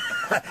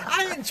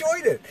 I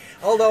enjoyed it.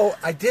 Although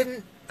I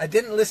didn't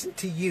listen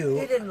to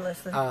you. You didn't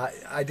listen.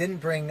 I didn't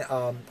bring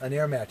an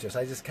air mattress.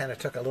 I just kind of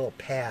took a little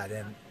pad,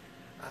 and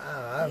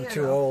I'm You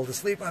too know. old to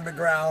sleep on the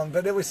ground,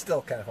 but it was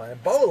still kind of fun.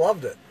 And Bo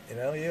loved it. You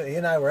know, he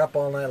and I were up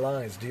all night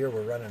long as deer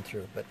were running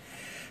through. But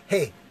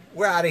hey,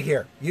 we're out of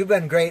here. You've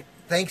been great.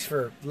 Thanks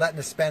for letting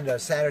us spend a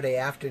Saturday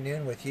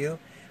afternoon with you.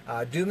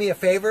 Do me a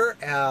favor,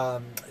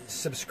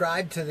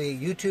 subscribe to the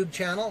YouTube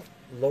channel,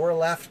 lower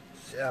left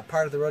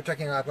part of the Road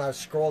Trucking Out Loud.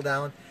 Scroll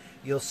down.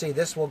 You'll see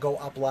this will go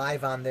up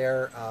live on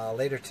there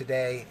later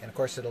today, and of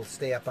course it'll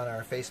stay up on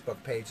our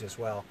Facebook page as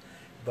well.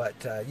 But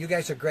you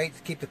guys are great.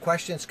 Keep the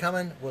questions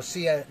coming. We'll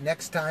see you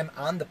next time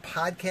on the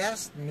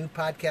podcast. New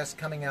podcast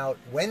coming out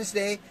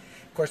Wednesday.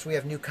 Of course, we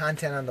have new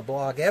content on the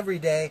blog every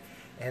day,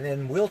 and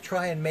then we'll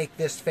try and make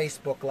this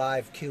Facebook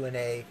Live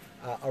Q&A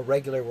a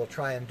regular. We'll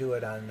try and do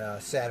it on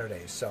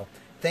Saturdays. So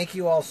thank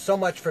you all so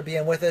much for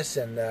being with us,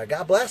 and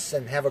God bless,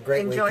 and have a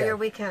great weekend. Enjoy your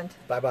weekend.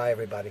 Bye-bye,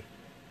 everybody.